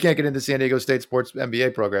 And we can't get into San Diego State sports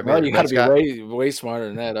MBA program. Well, you got to be way smarter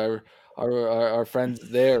than that. Our friends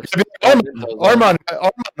there. Armand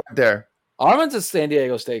went there. Armand's a San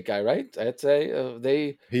Diego State guy, right? I'd say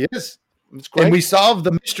he is. It's great. And we solved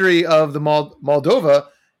the mystery of the Moldova,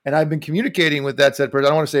 And I've been communicating with that said person. I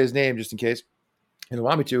don't want to say his name just in case you don't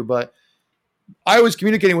want me to, but I was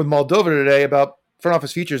communicating with Moldova today about front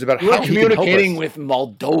office features about You how were he can help communicating us. with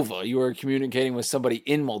Moldova. You were communicating with somebody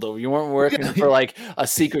in Moldova. You weren't working for like a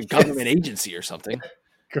secret government agency or something.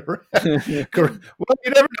 Correct. Correct. Well,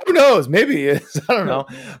 you never know. Who knows? Maybe he is. I don't know.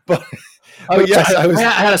 But yes, I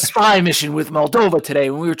had a spy mission with Moldova today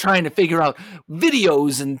when we were trying to figure out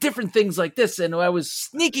videos and different things like this, and I was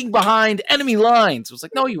sneaking behind enemy lines. It was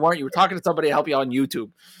like, no, you weren't. You were talking to somebody to help you on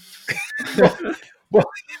YouTube. well,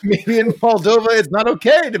 maybe in Moldova it's not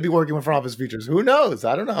okay to be working with front office features. Who knows?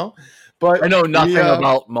 I don't know. But I know nothing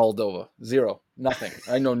about Moldova. Zero. Nothing.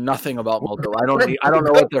 I know nothing about Moldova. I don't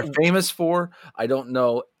know what they're famous for. I don't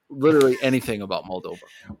know literally anything about Moldova.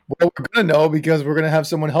 Well, we're going to know because we're going to have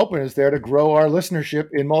someone helping us there to grow our listenership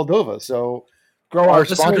in Moldova. So grow our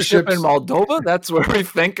listenership sponsorships in Moldova? That's where we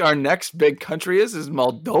think our next big country is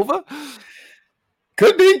Moldova?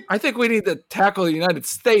 Could be. I think we need to tackle the United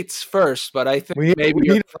States first, but I think we need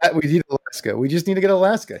Alaska. We just need to get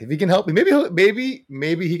Alaska. If he can help me,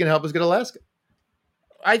 maybe he can help us get Alaska.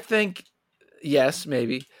 I think yes,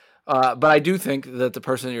 maybe. But I do think that the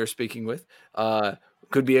person you're speaking with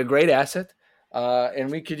could be a great asset, and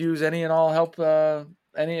we could use any and all help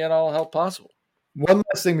possible. One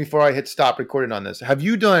last thing before I hit stop recording on this. Have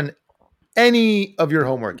you done any of your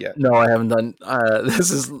homework yet? No, I haven't done.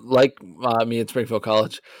 This is like me at Springfield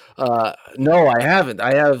College. No, I haven't.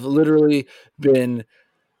 I have literally been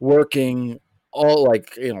working all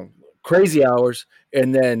crazy hours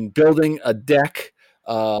and then building a deck.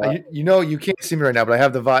 You can't see me right now, but I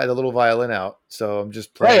have the little violin out, so I'm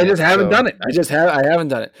just playing. Right, I just haven't done it. I haven't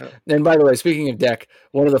done it. And by the way, speaking of deck,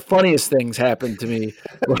 one of the funniest things happened to me.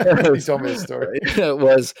 You told me the story.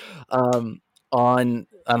 Was on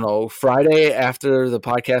I don't know Friday after the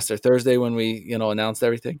podcast or Thursday when we announced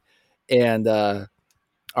everything, and our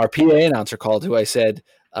PA announcer called, who I said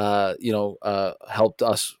helped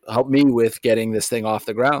me with getting this thing off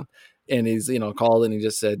the ground, and he's called and he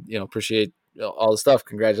just said appreciate all the stuff,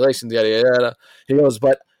 congratulations, yada yada. He goes,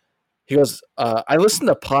 I listen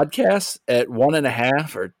to podcasts at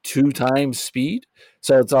 1.5 or 2 times speed,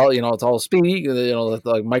 so it's all speedy,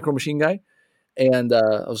 like Micro Machine guy. And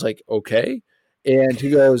I was like, okay. And he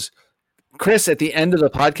goes, Chris, at the end of the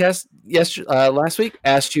podcast last week,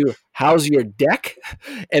 asked you, how's your deck?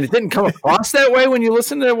 And it didn't come across that way when you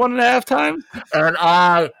listen to it 1.5 times. And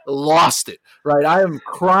I lost it, right? I am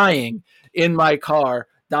crying in my car,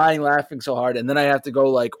 dying laughing so hard. And then I have to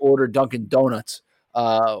go order Dunkin' Donuts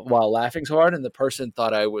while laughing so hard. And the person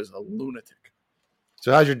thought I was a lunatic.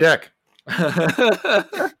 So how's your deck?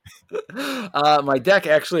 My deck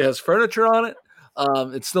actually has furniture on it.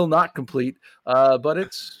 It's still not complete, but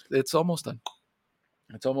it's almost done.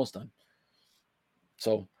 It's almost done.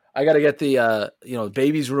 So I got to get the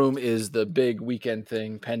baby's room is the big weekend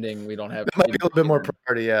thing pending. We don't have. That might be a little bit more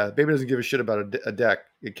priority. Yeah, baby doesn't give a shit about a deck.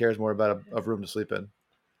 It cares more about a room to sleep in.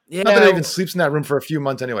 Yeah, not that it even sleeps in that room for a few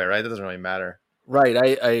months anyway, right? That doesn't really matter. Right,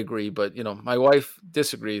 I agree, but my wife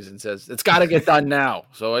disagrees and says it's got to get done now.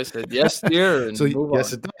 So I said yes, dear. And so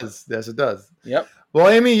yes, it does. Yes, it does. Yep. Well,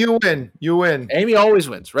 Amy, you win. You win. Amy always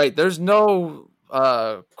wins, right? There's no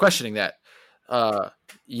questioning that.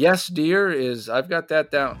 Yes, dear is I've got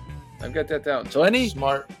that down. So any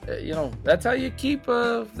smart, that's how you keep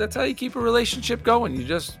a relationship going. You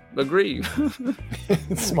just agree.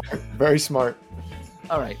 Smart, very smart.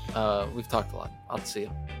 All right, we've talked a lot. I'll see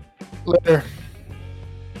you later.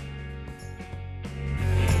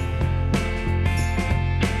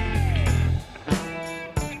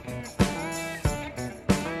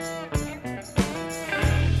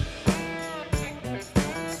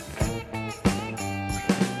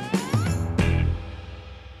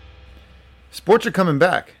 Sports are coming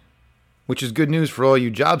back, which is good news for all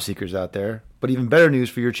you job seekers out there, but even better news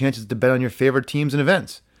for your chances to bet on your favorite teams and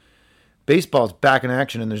events. Baseball's back in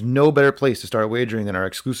action, and there's no better place to start wagering than our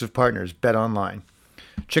exclusive partners, BetOnline.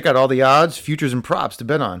 Check out all the odds, futures, and props to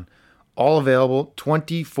bet on, all available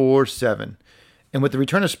 24/7. And with the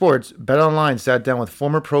return of sports, BetOnline sat down with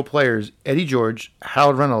former pro players Eddie George,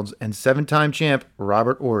 Harold Reynolds, and 7-time champ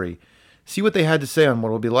Robert Horry. See what they had to say on what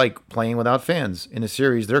it'll be like playing without fans in a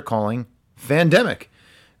series they're calling Fandemic.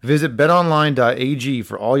 Visit betonline.ag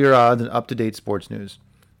for all your odds and up-to-date sports news.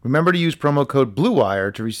 Remember to use promo code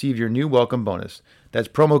BLUEWIRE to receive your new welcome bonus. That's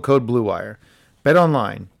promo code BLUEWIRE.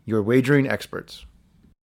 BetOnline, your wagering experts.